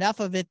is enough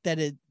of it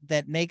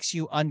that makes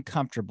you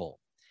uncomfortable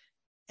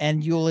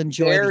and you'll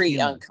enjoy very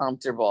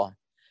uncomfortable.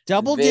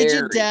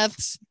 Double-digit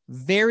deaths,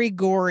 very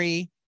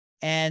gory,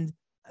 and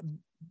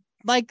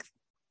like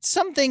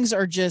some things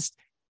are just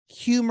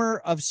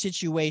humor of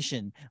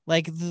situation.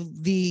 Like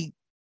the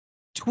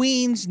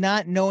tweens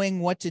not knowing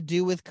what to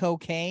do with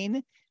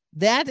cocaine.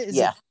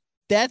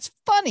 That's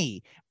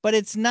funny, but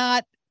it's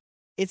not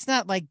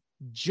like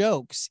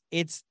jokes.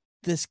 It's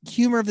this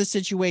humor of the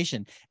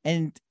situation.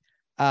 And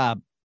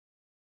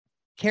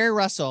Kerry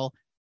Russell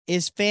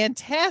is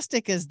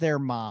fantastic as their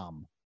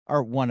mom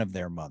or one of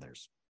their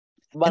mothers.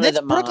 And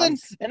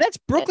that's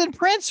Brooklyn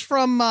Prince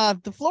from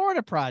the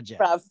Florida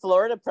Project.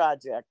 Florida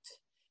Project.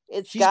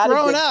 She's got a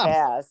good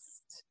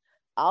cast.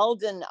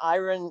 Alden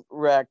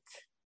Ehrenreich,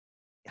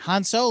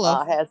 Han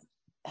Solo,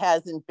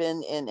 hasn't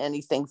been in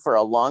anything for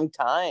a long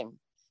time,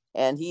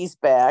 and he's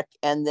back.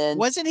 And then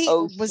was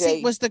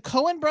the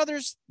Coen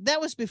brothers?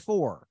 That was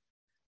before.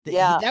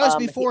 That was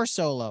before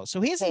Solo.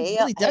 So he hasn't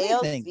really done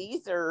anything.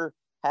 Caesar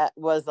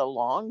was a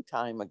long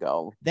time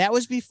ago. That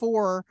was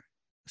before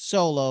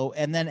Solo,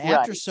 and then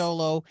after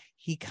Solo,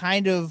 he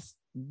kind of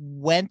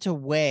went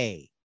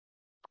away.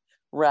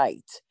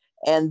 Right.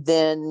 And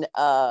then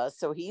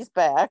so he's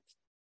back.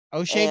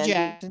 O'Shea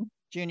Jackson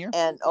Jr.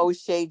 And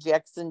O'Shea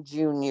Jackson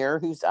Jr.,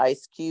 who's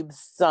Ice Cube's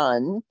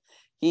son.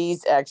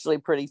 He's actually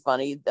pretty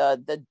funny.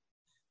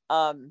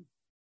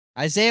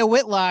 Isaiah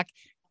Whitlock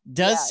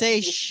does say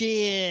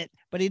shit,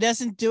 but he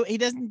doesn't do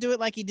it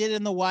like he did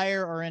in The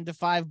Wire or into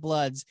Five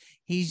Bloods.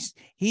 He's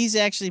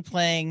actually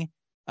playing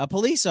a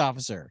police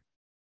officer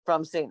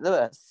from St.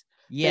 Louis.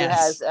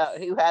 Yes.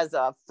 Who has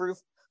a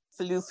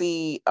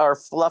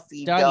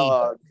fluffy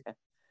dog.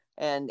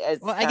 And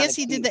I guess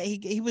he did that.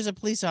 He was a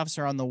police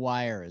officer on The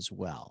Wire as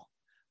well.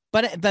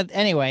 But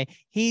anyway,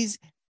 he's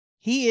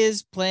a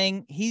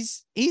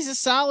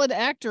solid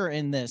actor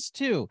in this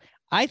too.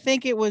 I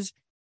think it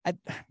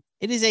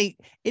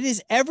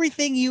is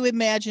everything you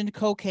imagined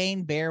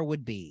Cocaine Bear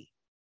would be.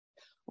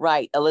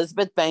 Right.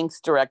 Elizabeth Banks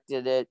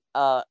directed it.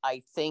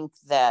 I think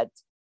that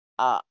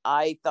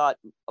I thought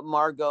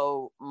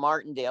Margot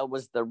Martindale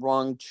was the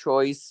wrong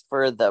choice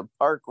for the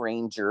park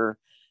ranger,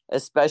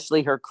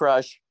 especially her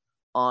crush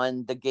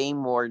on the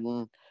game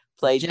warden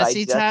played by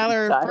Jesse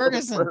Tyler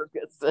Ferguson.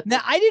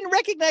 Now, I didn't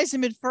recognize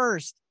him at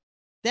first.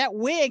 That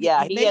wig,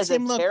 he makes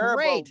him look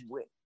great.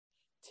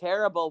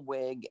 Terrible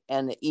wig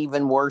and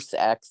even worse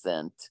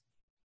accent.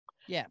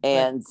 Yeah.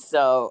 And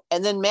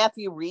then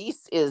Matthew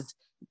Rhys is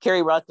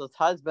Kerry Russell's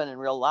husband in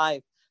real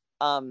life.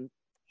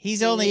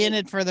 He's only in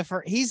it for the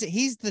first.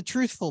 He's the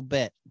truthful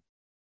bit.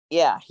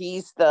 Yeah,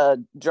 he's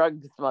the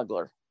drug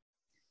smuggler,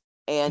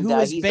 and who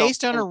is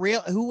based on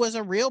who was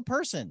a real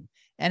person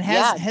and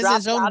has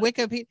his own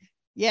Wikipedia.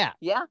 Yeah,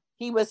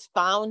 he was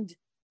found.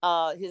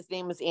 His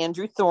name is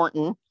Andrew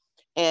Thornton,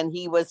 and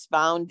he was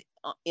found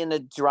in a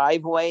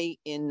driveway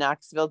in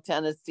Knoxville,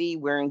 Tennessee,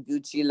 wearing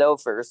Gucci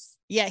loafers.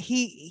 Yeah,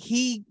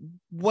 he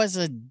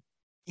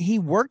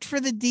worked for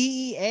the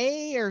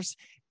DEA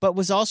but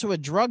was also a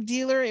drug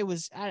dealer. It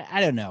was, I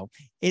don't know.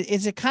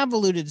 It's a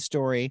convoluted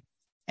story.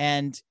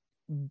 And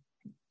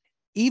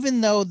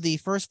even though the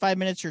first 5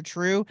 minutes are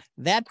true,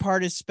 that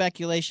part is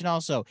speculation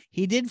also.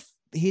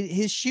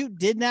 His chute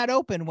did not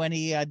open when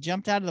he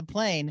jumped out of the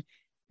plane,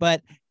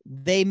 but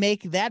they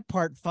make that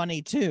part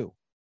funny too.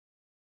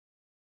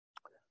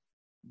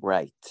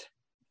 Right.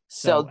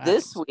 So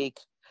this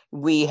week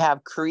we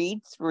have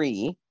Creed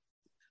 3.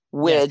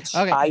 Which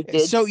I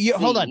did. So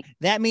hold on.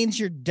 That means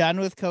you're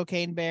done with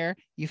Cocaine Bear.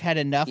 You've had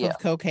enough of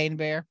Cocaine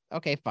Bear.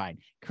 Okay, fine.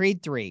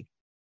 Creed 3.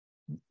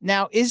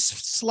 Now, is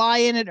Sly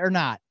in it or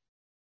not?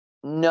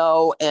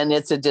 No, and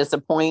it's a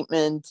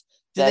disappointment.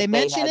 Do they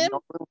mention him?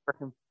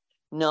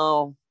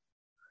 No.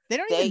 They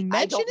don't even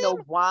mention him? I don't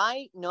know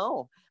why.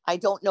 No, I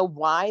don't know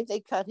why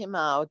they cut him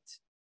out.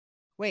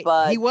 Wait,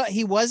 but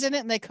he was in it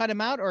and they cut him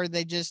out, or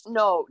they just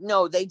no,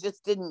 they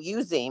just didn't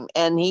use him.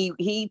 And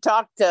he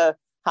talked to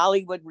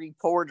Hollywood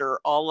Reporter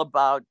all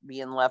about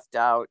being left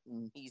out,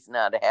 and he's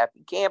not a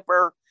happy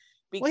camper.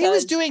 Because, he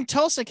was doing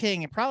Tulsa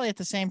King probably at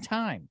the same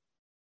time.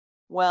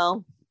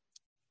 Well,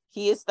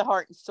 he is the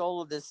heart and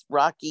soul of this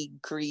Rocky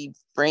Creed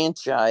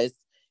franchise.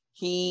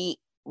 He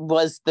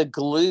was the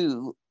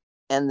glue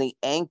and the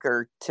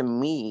anchor to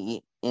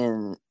me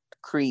in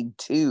Creed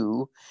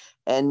 2,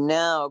 and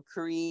now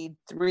Creed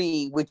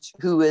 3,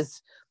 who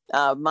is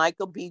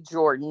Michael B.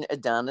 Jordan,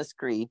 Adonis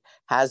Creed,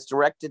 has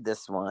directed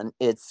this one.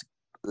 It's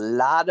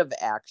lot of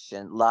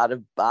action, a lot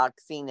of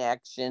boxing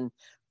action,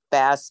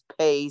 fast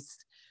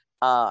paced,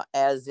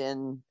 as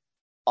in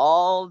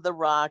all the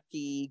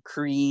Rocky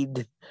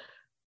Creed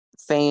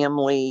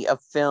family of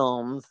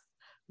films.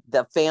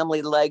 The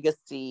family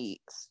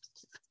legacy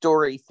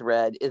story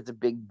thread is a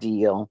big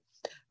deal.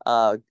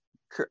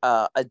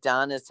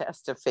 Adonis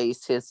has to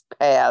face his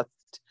past.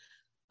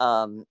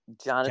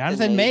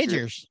 Jonathan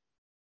Majors.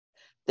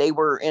 They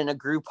were in a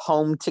group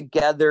home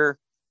together,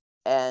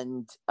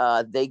 and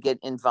they get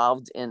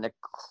involved in a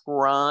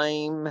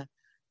crime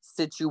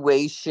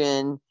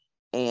situation,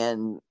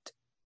 and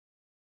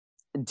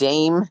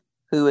Dame,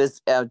 who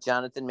is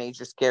Jonathan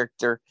Majors'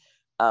 character,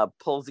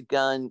 pulls a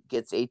gun,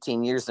 gets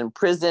 18 years in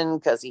prison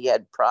because he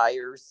had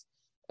priors,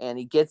 and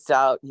he gets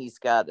out. He's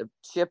got a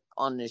chip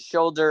on his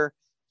shoulder.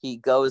 He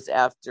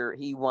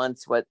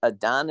wants what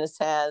Adonis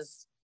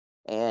has,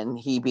 and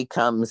he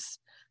becomes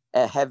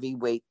a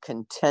heavyweight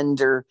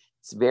contender.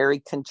 It's very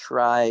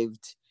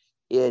contrived.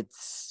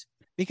 It's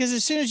because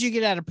as soon as you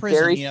get out of prison,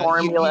 very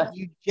formula.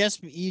 You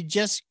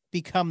just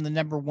become the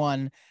number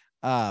one,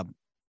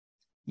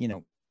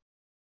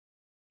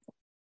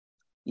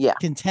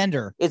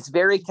 contender. It's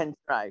very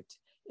contrived.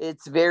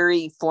 It's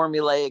very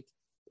formulaic.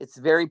 It's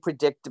very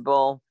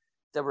predictable.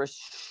 The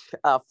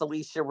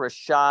Felicia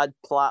Rashad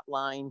plot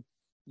line,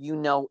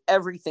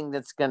 everything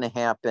that's going to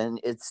happen.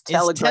 It's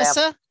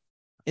telegraphed.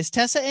 Is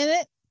Tessa in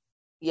it?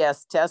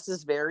 Yes,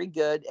 Tessa's very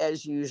good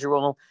as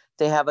usual.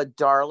 They have a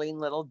darling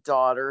little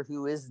daughter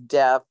who is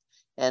deaf,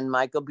 and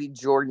Michael B.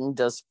 Jordan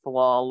does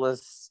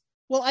flawless.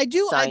 Well, I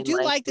do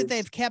like that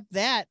they've kept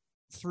that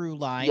through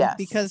line,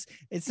 because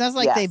it's not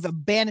like they've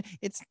abandoned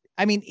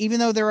even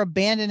though they're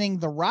abandoning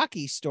the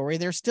Rocky story,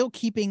 they're still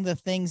keeping the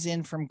things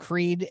in from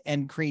Creed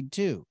and Creed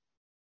 2.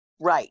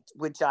 Right,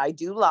 which I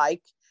do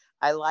like.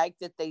 I like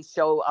that they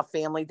show a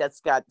family that's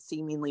got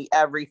seemingly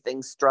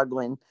everything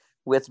struggling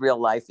with real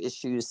life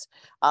issues.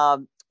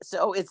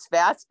 So it's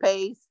fast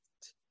paced.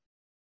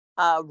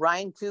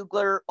 Ryan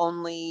Coogler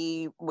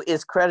only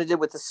is credited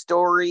with a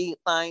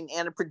storyline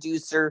and a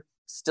producer.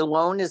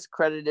 Stallone is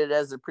credited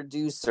as a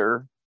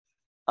producer.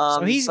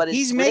 So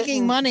he's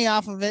making money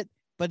off of it,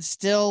 but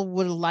still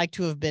would have liked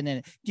to have been in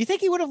it. Do you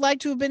think he would have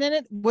liked to have been in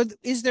it?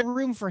 Is there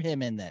room for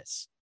him in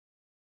this?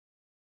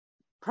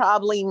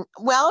 Probably.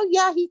 Well,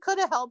 yeah, he could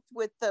have helped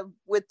with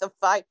the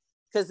fight,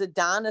 because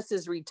Adonis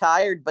is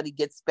retired, but he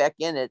gets back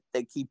in it.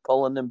 They keep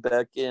pulling him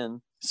back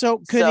in. So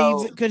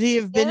could he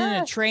have been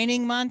in a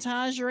training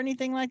montage or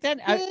anything like that?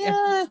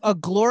 Yeah. A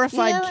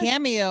glorified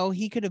cameo,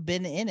 he could have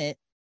been in it.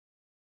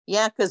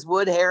 Yeah, because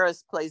Wood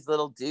Harris plays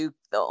Little Duke,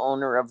 the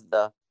owner of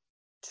the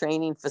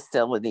training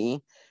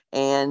facility.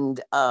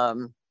 And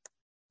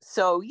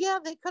so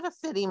they could have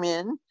fit him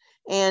in.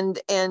 And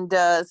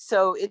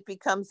so it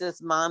becomes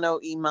this mano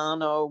a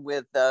mano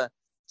with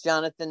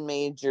Jonathan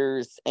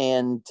Majors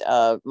and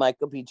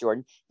Michael B.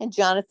 Jordan. And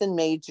Jonathan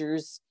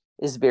Majors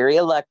is very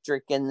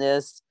electric in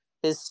this.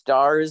 His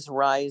star is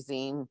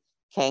rising.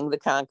 Kang the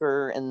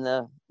Conqueror and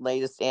the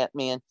latest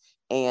Ant-Man.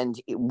 And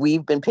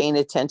we've been paying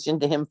attention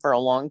to him for a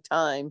long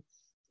time.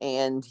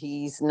 And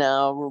he's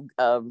now,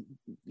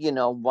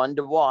 one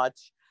to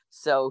watch.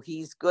 So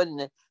he's good in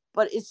it.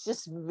 but it's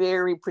just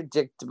very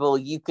predictable.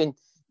 You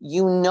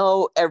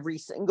know every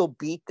single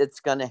beat that's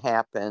going to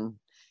happen.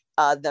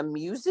 The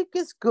music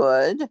is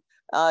good.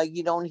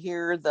 You don't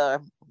hear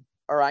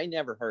or I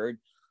never heard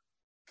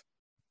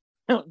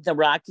the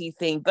Rocky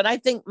thing, but I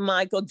think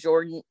Michael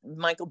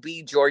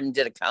B. Jordan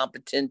did a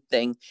competent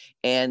thing,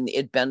 and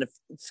it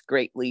benefits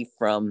greatly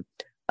from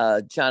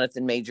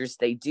Jonathan Majors.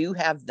 They do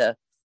have the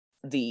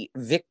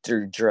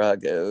Victor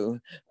Drago,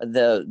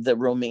 the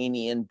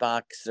Romanian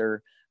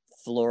boxer,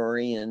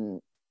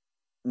 Florian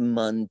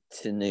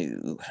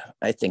Munteanu.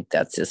 I think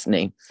that's his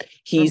name.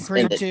 He's From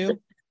Creed in it.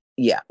 2?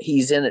 Yeah,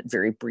 he's in it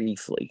very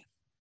briefly.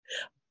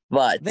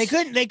 But they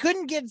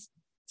couldn't get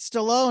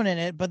Stallone in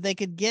it, but they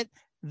could get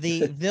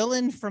the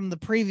villain from the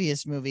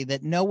previous movie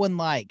that no one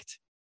liked.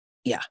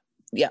 Yeah.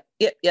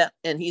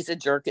 And he's a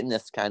jerk in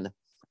this kind of.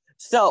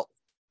 So,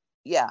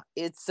 yeah,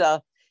 it's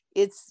the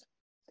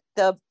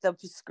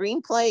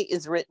screenplay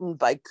is written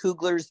by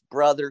Coogler's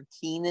brother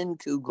Keenan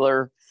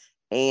Coogler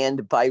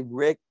and by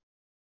Rick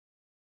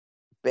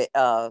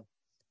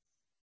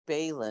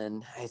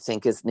Balin, I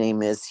think his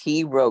name is.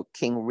 He wrote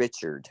King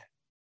Richard.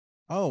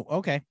 Oh,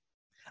 okay.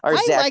 Or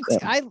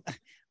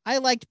I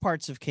liked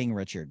parts of King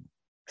Richard.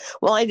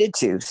 Well, I did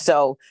too.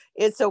 So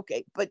it's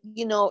okay. But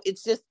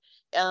it's just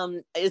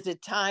is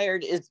it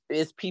tired?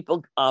 Is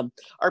people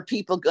are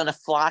people gonna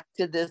flock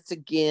to this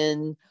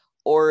again?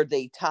 Or are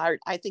they tired?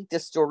 I think the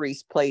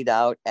story's played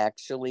out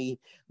actually.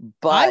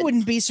 But I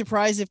wouldn't be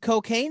surprised if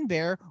Cocaine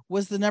Bear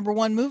was the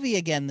 #1 movie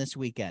again this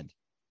weekend.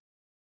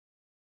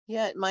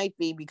 Yeah, it might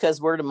be,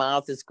 because word of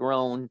mouth has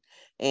grown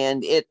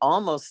and it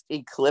almost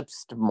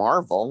eclipsed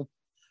Marvel,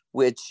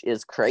 which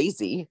is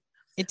crazy.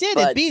 It did.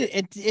 But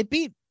it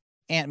beat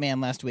Ant-Man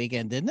last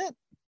weekend, didn't it?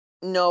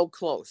 No,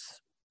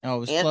 close. Oh, it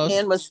was Ant-Man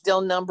close. was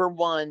still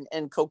 #1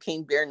 and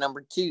Cocaine Bear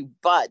 #2,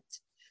 but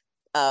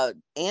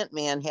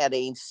Ant-Man had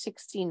a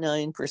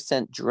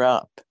 69%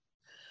 drop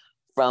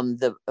from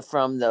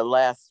the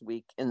last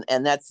week,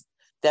 and that's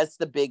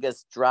the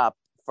biggest drop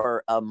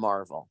for a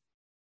Marvel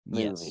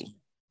movie. Yes.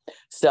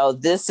 So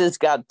this has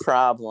got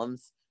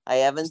problems. I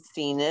haven't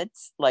seen it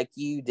like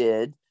you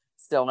did,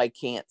 so I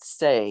can't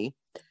say.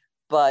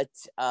 But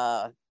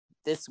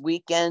this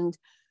weekend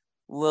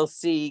we'll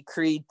see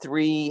Creed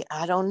 3.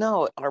 I don't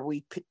know. Are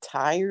we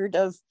tired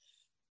of?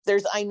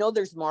 I know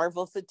there's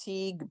Marvel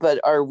fatigue, but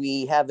are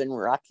we having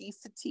Rocky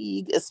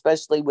fatigue,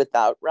 especially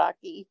without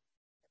Rocky?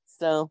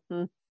 So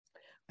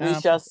we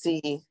shall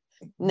see.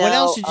 Now, what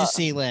else did you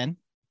see, Lynn?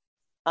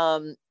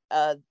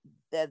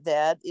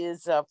 That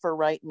is for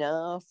right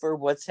now for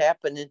what's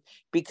happening,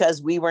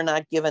 because we were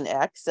not given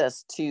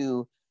access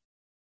to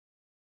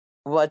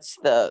what's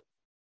the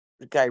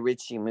Guy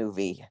Ritchie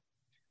movie.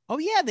 Oh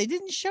yeah, they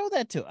didn't show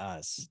that to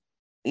us.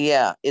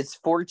 Yeah, it's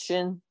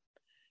Fortune.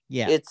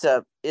 Yeah, it's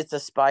a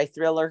spy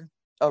thriller.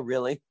 Oh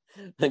really?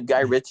 The Guy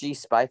Ritchie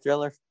spy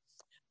thriller.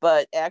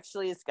 But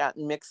actually it's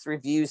gotten mixed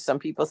reviews. Some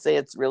people say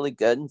it's really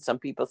good and some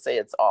people say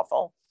it's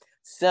awful.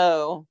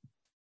 So,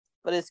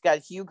 but it's got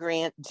Hugh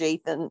Grant,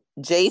 Jason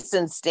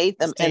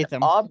Statham, and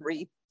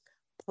Aubrey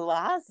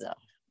Plaza.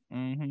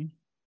 Mm-hmm.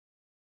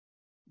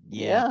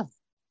 Yeah.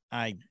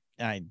 I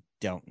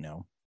don't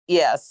know.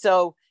 Yeah,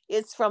 so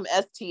it's from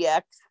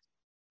STX.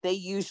 They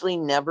usually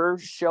never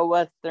show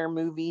us their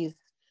movies.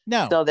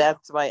 No. So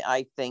that's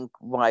why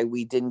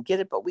we didn't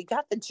get it. But we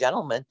got The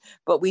Gentleman,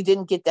 but we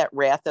didn't get that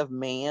Wrath of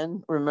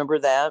Man. Remember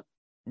that?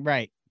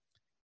 Right.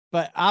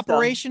 But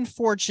Operation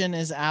Fortune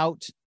is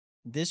out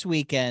this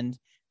weekend.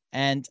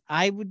 And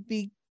I would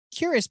be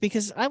curious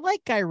because I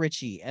like Guy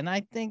Ritchie. And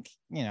I think,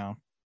 I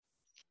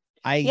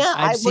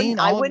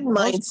wouldn't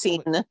mind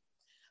seeing it.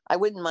 I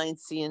wouldn't mind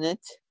seeing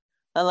it.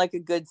 I like a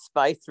good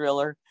spy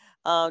thriller.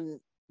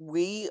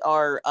 We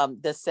are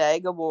the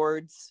SAG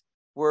Awards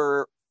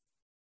were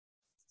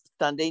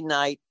Sunday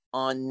night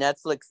on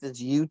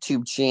Netflix's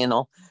YouTube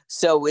channel,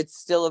 so it's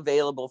still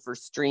available for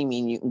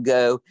streaming. You can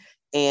go,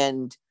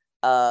 and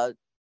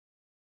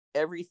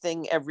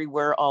Everything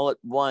Everywhere All at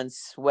Once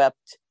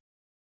swept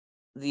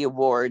the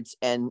awards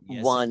and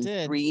won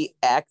 3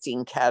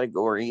 acting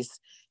categories,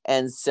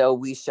 and so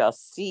we shall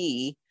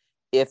see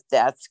if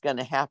that's going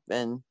to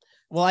happen.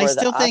 Well, I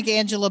still think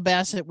Angela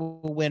Bassett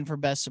will win for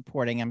Best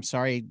Supporting. I'm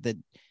sorry that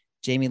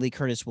Jamie Lee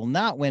Curtis will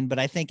not win, but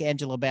I think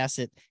Angela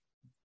Bassett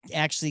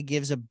actually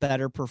gives a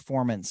better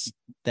performance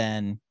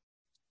than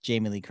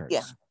Jamie Lee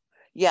Curtis.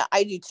 Yeah,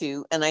 I do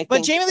too. And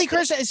but Jamie Lee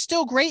Curtis is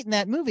still great in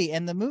that movie,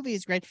 and the movie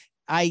is great.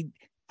 I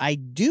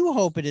do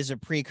hope it is a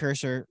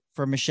precursor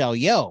for Michelle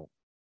Yeoh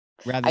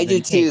rather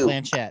than Cate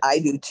Blanchett. I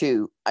do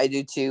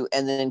too.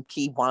 And then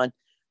Ke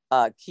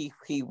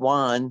Huy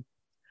Quan,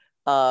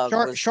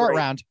 short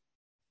round.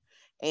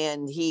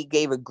 And he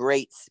gave a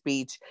great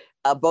speech.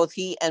 Both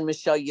he and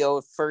Michelle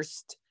Yeoh,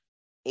 first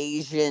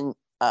Asian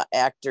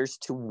actors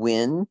to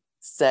win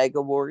SAG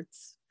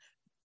Awards.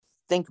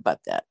 Think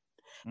about that.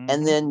 Mm-hmm.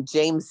 And then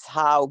James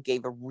Howe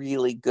gave a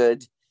really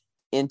good,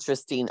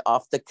 interesting,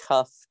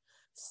 off-the-cuff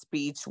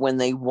speech when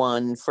they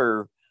won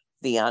for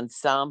the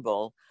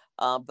ensemble.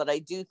 But I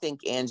do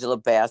think Angela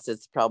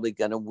Bassett's probably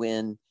going to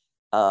win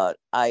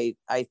I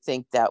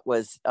think that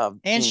was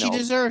and she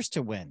deserves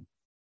to win.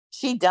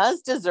 She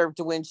does deserve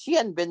to win. She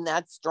hadn't been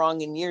that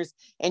strong in years,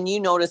 and you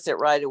notice it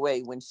right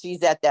away when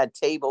she's at that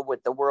table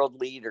with the world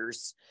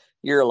leaders.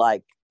 You're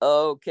like,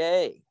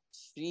 okay,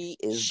 she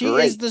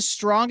is the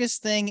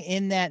strongest thing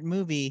in that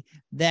movie.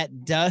 That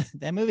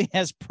movie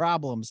has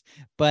problems,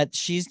 but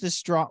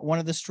she's one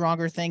of the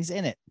stronger things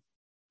in it.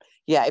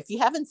 Yeah, if you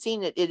haven't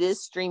seen it, it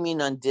is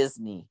streaming on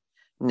Disney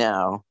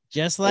now.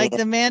 Just like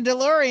The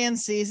Mandalorian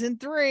season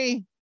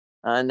 3.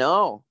 I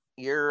know.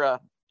 You're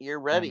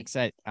ready. I'm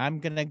excited. I'm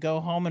gonna go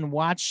home and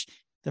watch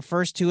the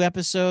first 2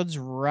 episodes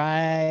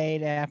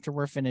right after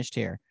we're finished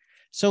here.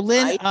 So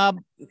Lynn,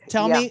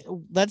 tell me,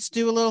 let's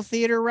do a little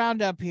theater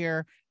roundup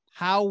here.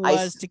 How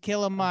was To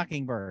Kill a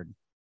Mockingbird?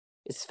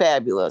 It's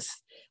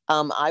fabulous.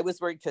 I was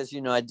worried because,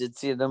 I did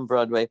see it on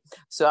Broadway.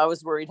 So I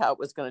was worried how it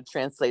was going to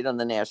translate on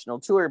the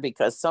national tour,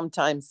 because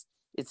sometimes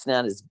it's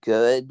not as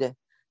good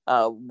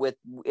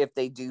if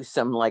they do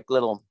some like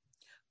little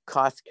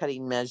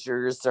cost-cutting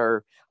measures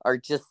or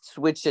just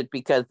switch it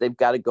because they've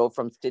got to go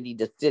from city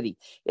to city.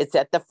 It's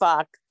at the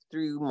Fox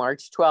through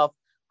March 12th.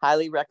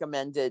 Highly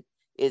recommend it.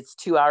 It's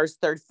 2 hours,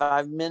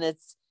 35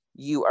 minutes.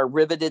 You are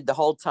riveted the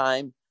whole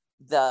time.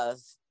 The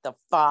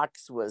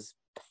Fox was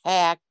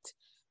packed.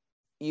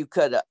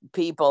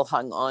 People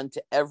hung on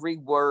to every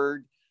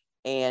word.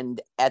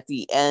 And at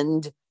the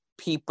end,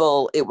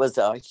 it was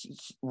a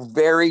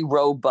very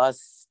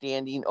robust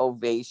standing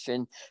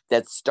ovation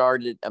that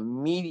started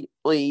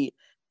immediately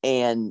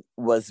and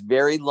was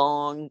very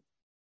long.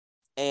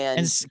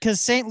 And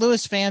because St.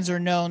 Louis fans are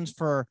known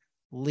for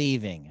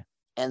leaving.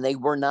 And they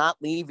were not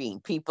leaving.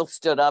 People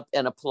stood up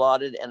and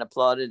applauded and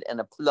applauded and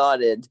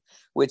applauded,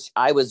 which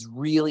I was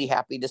really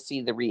happy to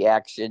see the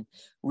reaction.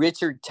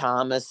 Richard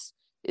Thomas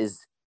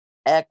is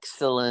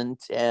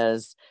excellent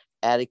as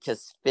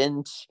Atticus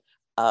Finch.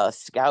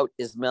 Scout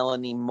is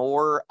Melanie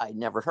Moore. I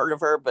never heard of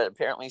her, but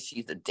apparently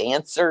she's a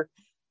dancer.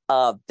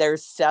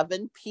 There's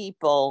 7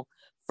 people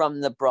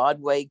from the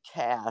Broadway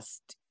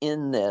cast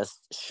in this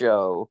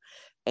show,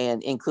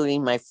 and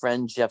including my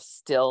friend Jeff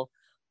Still,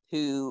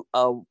 who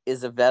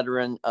is a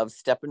veteran of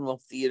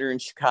Steppenwolf Theater in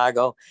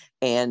Chicago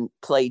and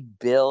played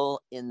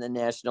Bill in the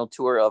national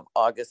tour of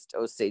August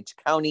Osage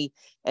County.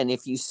 And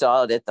if you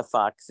saw it at the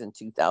Fox in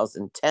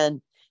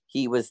 2010,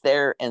 he was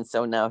there. And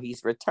so now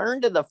he's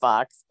returned to the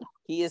Fox.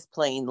 He is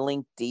playing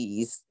Link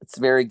Dees. It's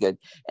very good.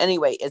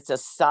 Anyway, it's a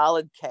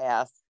solid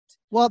cast.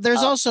 Well,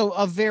 there's also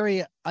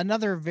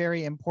another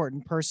very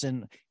important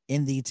person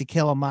in the To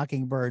Kill a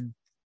Mockingbird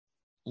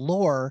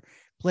lore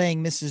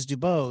playing Mrs.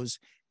 DuBose.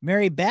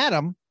 Mary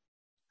Badham,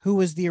 who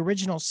was the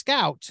original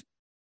Scout,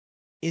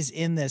 is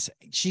in this.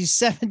 She's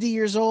 70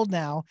 years old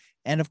now,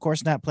 and of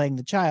course not playing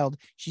the child.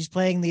 She's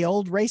playing the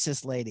old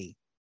racist lady.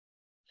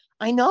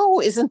 I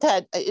know. Isn't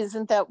that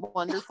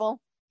wonderful?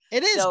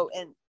 It is. So,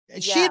 and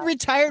she had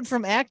retired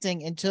from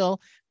acting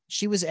until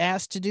she was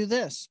asked to do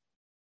this.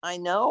 I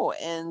know.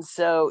 And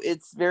so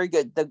it's very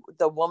good.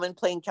 The woman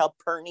playing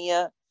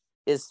Calpurnia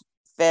is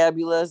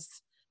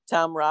fabulous.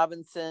 Tom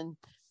Robinson,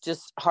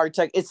 just hard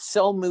to. It's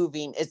so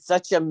moving. It's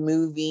such a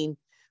moving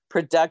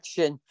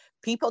production.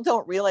 People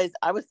don't realize,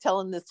 I was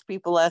telling this to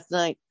people last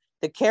night,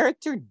 the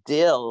character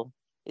Dill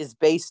is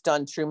based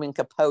on Truman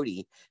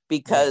Capote,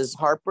 because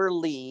Harper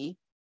Lee,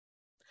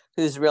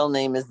 whose real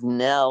name is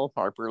Nell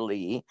Harper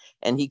Lee,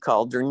 and he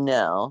called her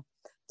Nell,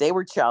 they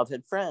were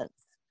childhood friends.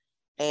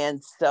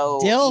 And so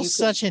Dill's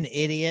such an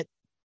idiot.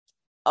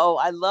 Oh,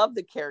 I love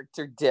the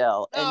character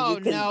Dill.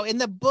 And no, in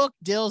the book,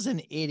 Dill's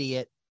an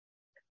idiot.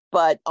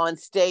 But on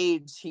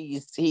stage,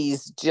 he's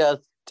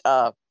just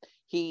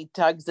he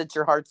tugs at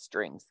your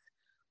heartstrings.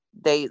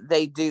 They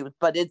do,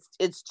 but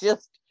it's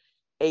just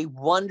a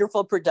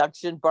wonderful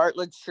production.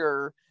 Bartlett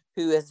Sher,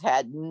 who has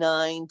had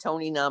 9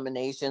 Tony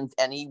nominations,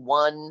 and he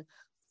won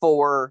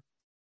for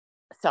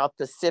South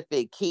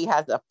Pacific. He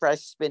has a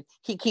fresh spin.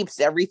 He keeps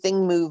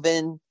everything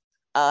moving.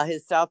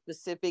 His South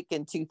Pacific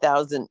in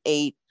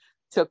 2008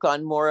 took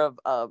on more of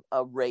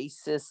a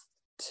racist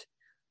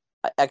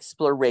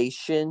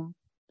exploration.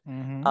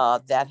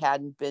 That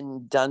hadn't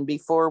been done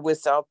before with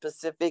South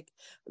Pacific.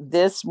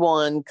 This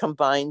one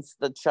combines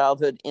the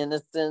childhood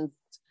innocence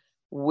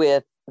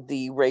with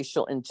the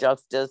racial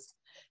injustice.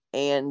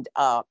 And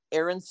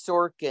Aaron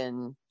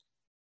Sorkin,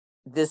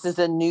 this is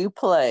a new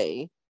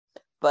play,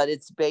 but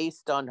it's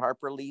based on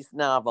Harper Lee's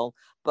novel.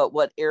 But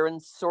what Aaron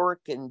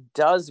Sorkin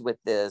does with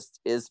this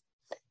is,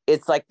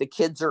 it's like the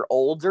kids are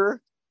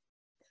older,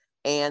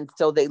 and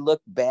so they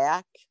look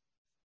back,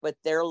 but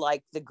they're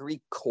like the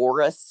Greek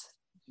chorus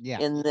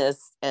in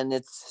this, and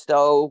it's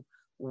so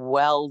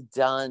well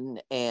done.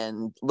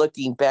 And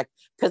looking back,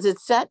 because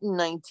it's set in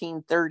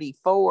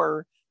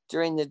 1934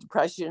 during the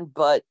Depression,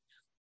 but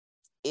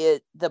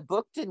the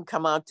book didn't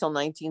come out till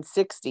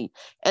 1960.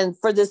 And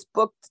for this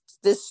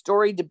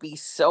story to be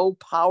so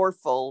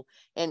powerful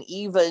and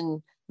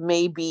even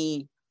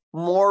maybe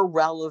more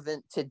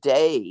relevant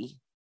today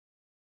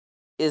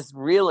is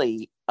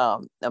really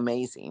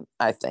amazing,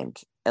 I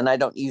think. and I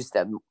don't use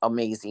that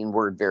amazing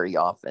word very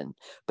often,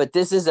 but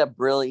this is a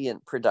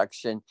brilliant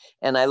production,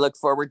 and I look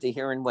forward to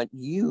hearing what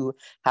you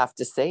have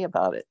to say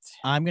about it.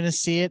 I'm going to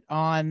see it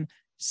on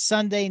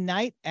Sunday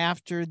night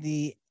after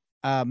the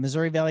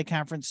Missouri Valley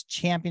Conference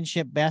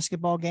Championship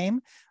basketball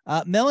game.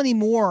 Melanie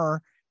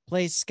Moore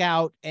plays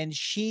Scout, and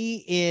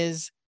she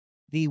is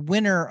the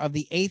winner of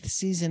the 8th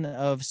season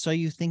of So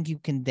You Think You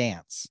Can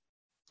Dance.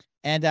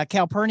 And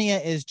Calpurnia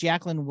is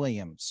Jacqueline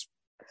Williams.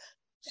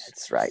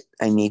 That's right.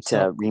 I need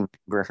to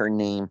remember her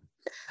name.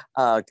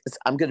 I'm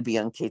going to be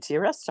on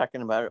KTRS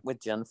talking about it with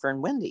Jennifer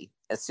and Wendy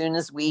as soon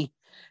as we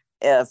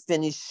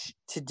finish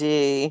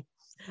today.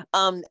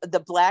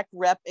 The Black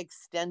Rep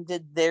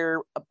extended their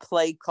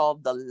play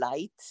called The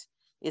Light.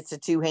 It's a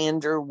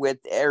 2-hander with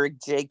Eric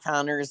J.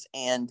 Connors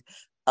and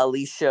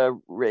Alicia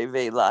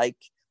Reve-like,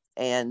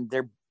 and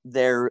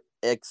they're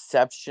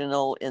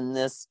exceptional in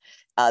this.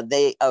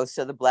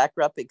 So the Black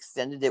Rep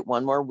extended it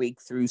one more week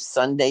through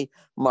Sunday,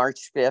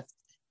 March 5th.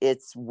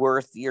 It's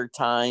worth your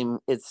time.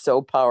 It's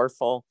so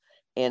powerful,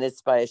 and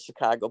it's by a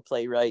Chicago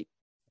playwright.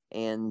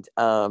 And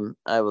I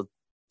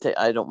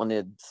don't want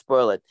to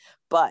spoil it,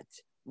 but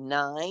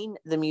Nine,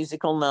 the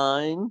musical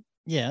Nine,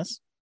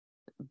 yes,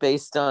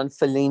 based on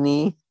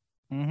Fellini.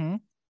 Mm-hmm.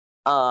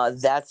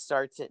 That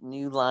starts at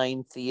New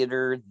Line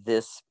Theater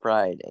this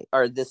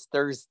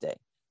Thursday,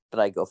 but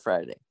I go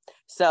Friday.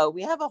 So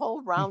we have a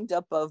whole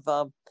roundup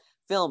of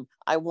film.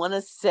 I want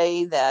to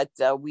say that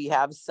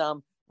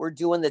we're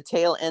doing the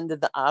tail end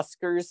of the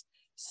Oscars.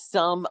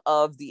 Some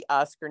of the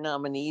Oscar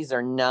nominees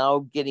are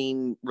now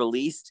getting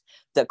released.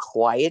 The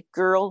Quiet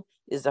Girl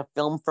is a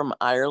film from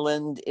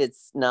Ireland.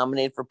 It's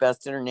nominated for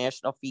Best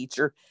International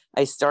Feature.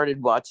 I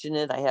started watching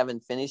it. I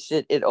haven't finished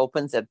it. It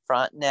opens at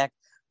Frontenac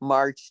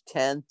March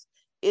 10th.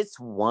 It's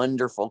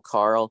wonderful,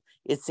 Carl.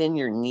 It's in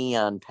your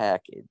Neon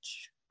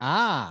package.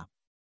 I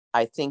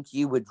think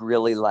you would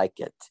really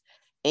like it.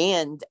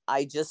 And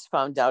I just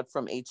found out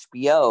from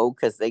HBO,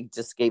 because they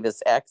just gave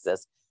us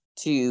access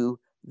to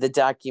the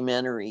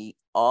documentary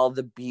All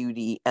the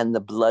Beauty and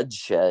the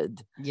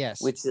Bloodshed,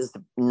 yes, which is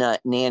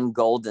Nan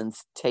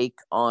Golden's take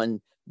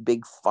on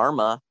Big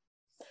Pharma.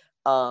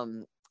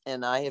 And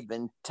I have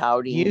been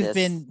touting this. You've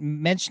been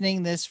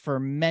mentioning this for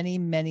many,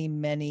 many,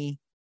 many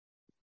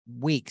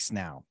weeks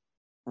now.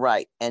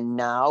 Right. And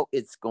now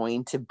it's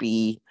going to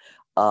be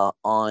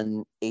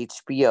on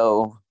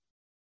HBO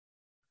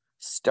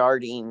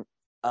starting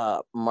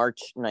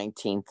March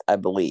 19th, I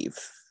believe.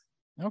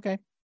 Okay.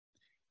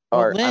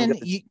 Well, Or Lynn,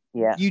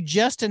 you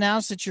just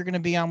announced that you're going to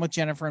be on with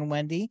Jennifer and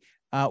Wendy.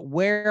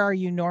 Where are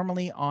you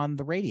normally on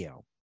the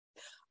radio?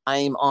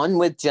 I'm on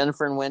with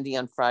Jennifer and Wendy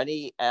on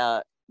Friday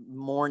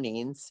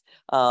mornings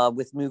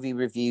with movie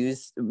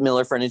reviews.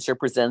 Miller Furniture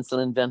presents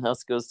Lynn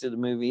Venhouse Goes to the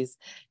Movies.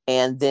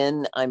 And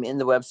then I'm in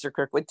the Webster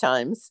Kirkwood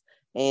Times.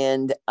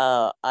 And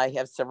I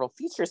have several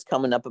features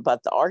coming up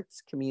about the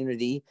arts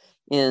community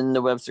in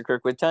the Webster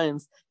Kirkwood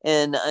Times.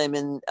 And I'm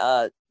in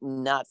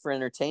Not for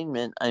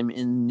Entertainment. I'm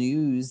in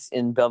news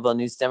in Belleville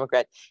News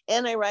Democrat.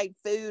 And I write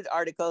food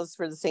articles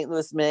for the St.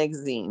 Louis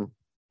Magazine.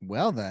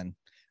 Well, then.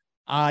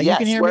 Yes, you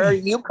can hear where me. are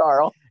you,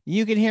 Carl?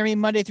 You can hear me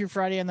Monday through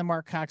Friday on the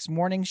Mark Cox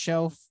Morning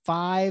Show,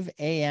 5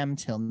 a.m.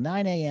 till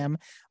 9 a.m.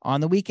 On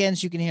the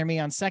weekends, you can hear me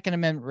on Second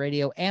Amendment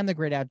Radio and The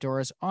Great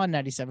Outdoors on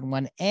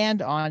 97.1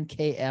 and on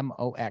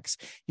KMOX.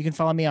 You can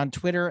follow me on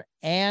Twitter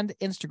and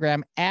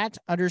Instagram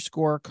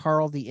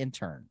 @_Carl the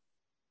Intern.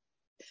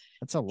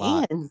 That's a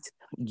lot. And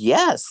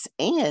yes,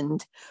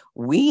 and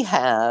we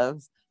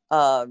have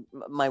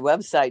my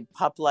website,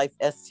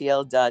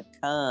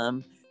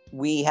 poplifestl.com.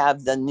 We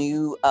have the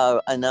new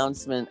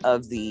announcement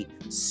of the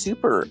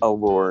Super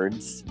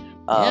Awards,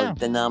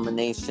 the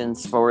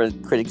nominations for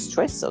Critics'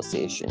 Choice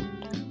Association.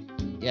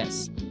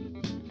 Yes,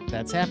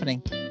 that's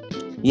happening.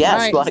 Yes,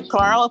 right. Well,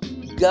 Carl,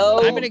 go.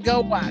 I'm going to go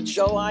watch.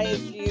 Go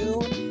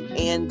ISU,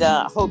 and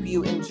hope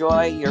you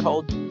enjoy your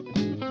whole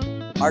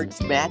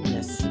Arch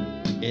Madness.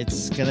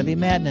 It's going to be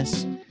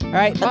madness. All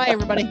right, bye,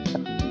 everybody.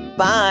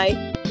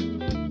 Bye.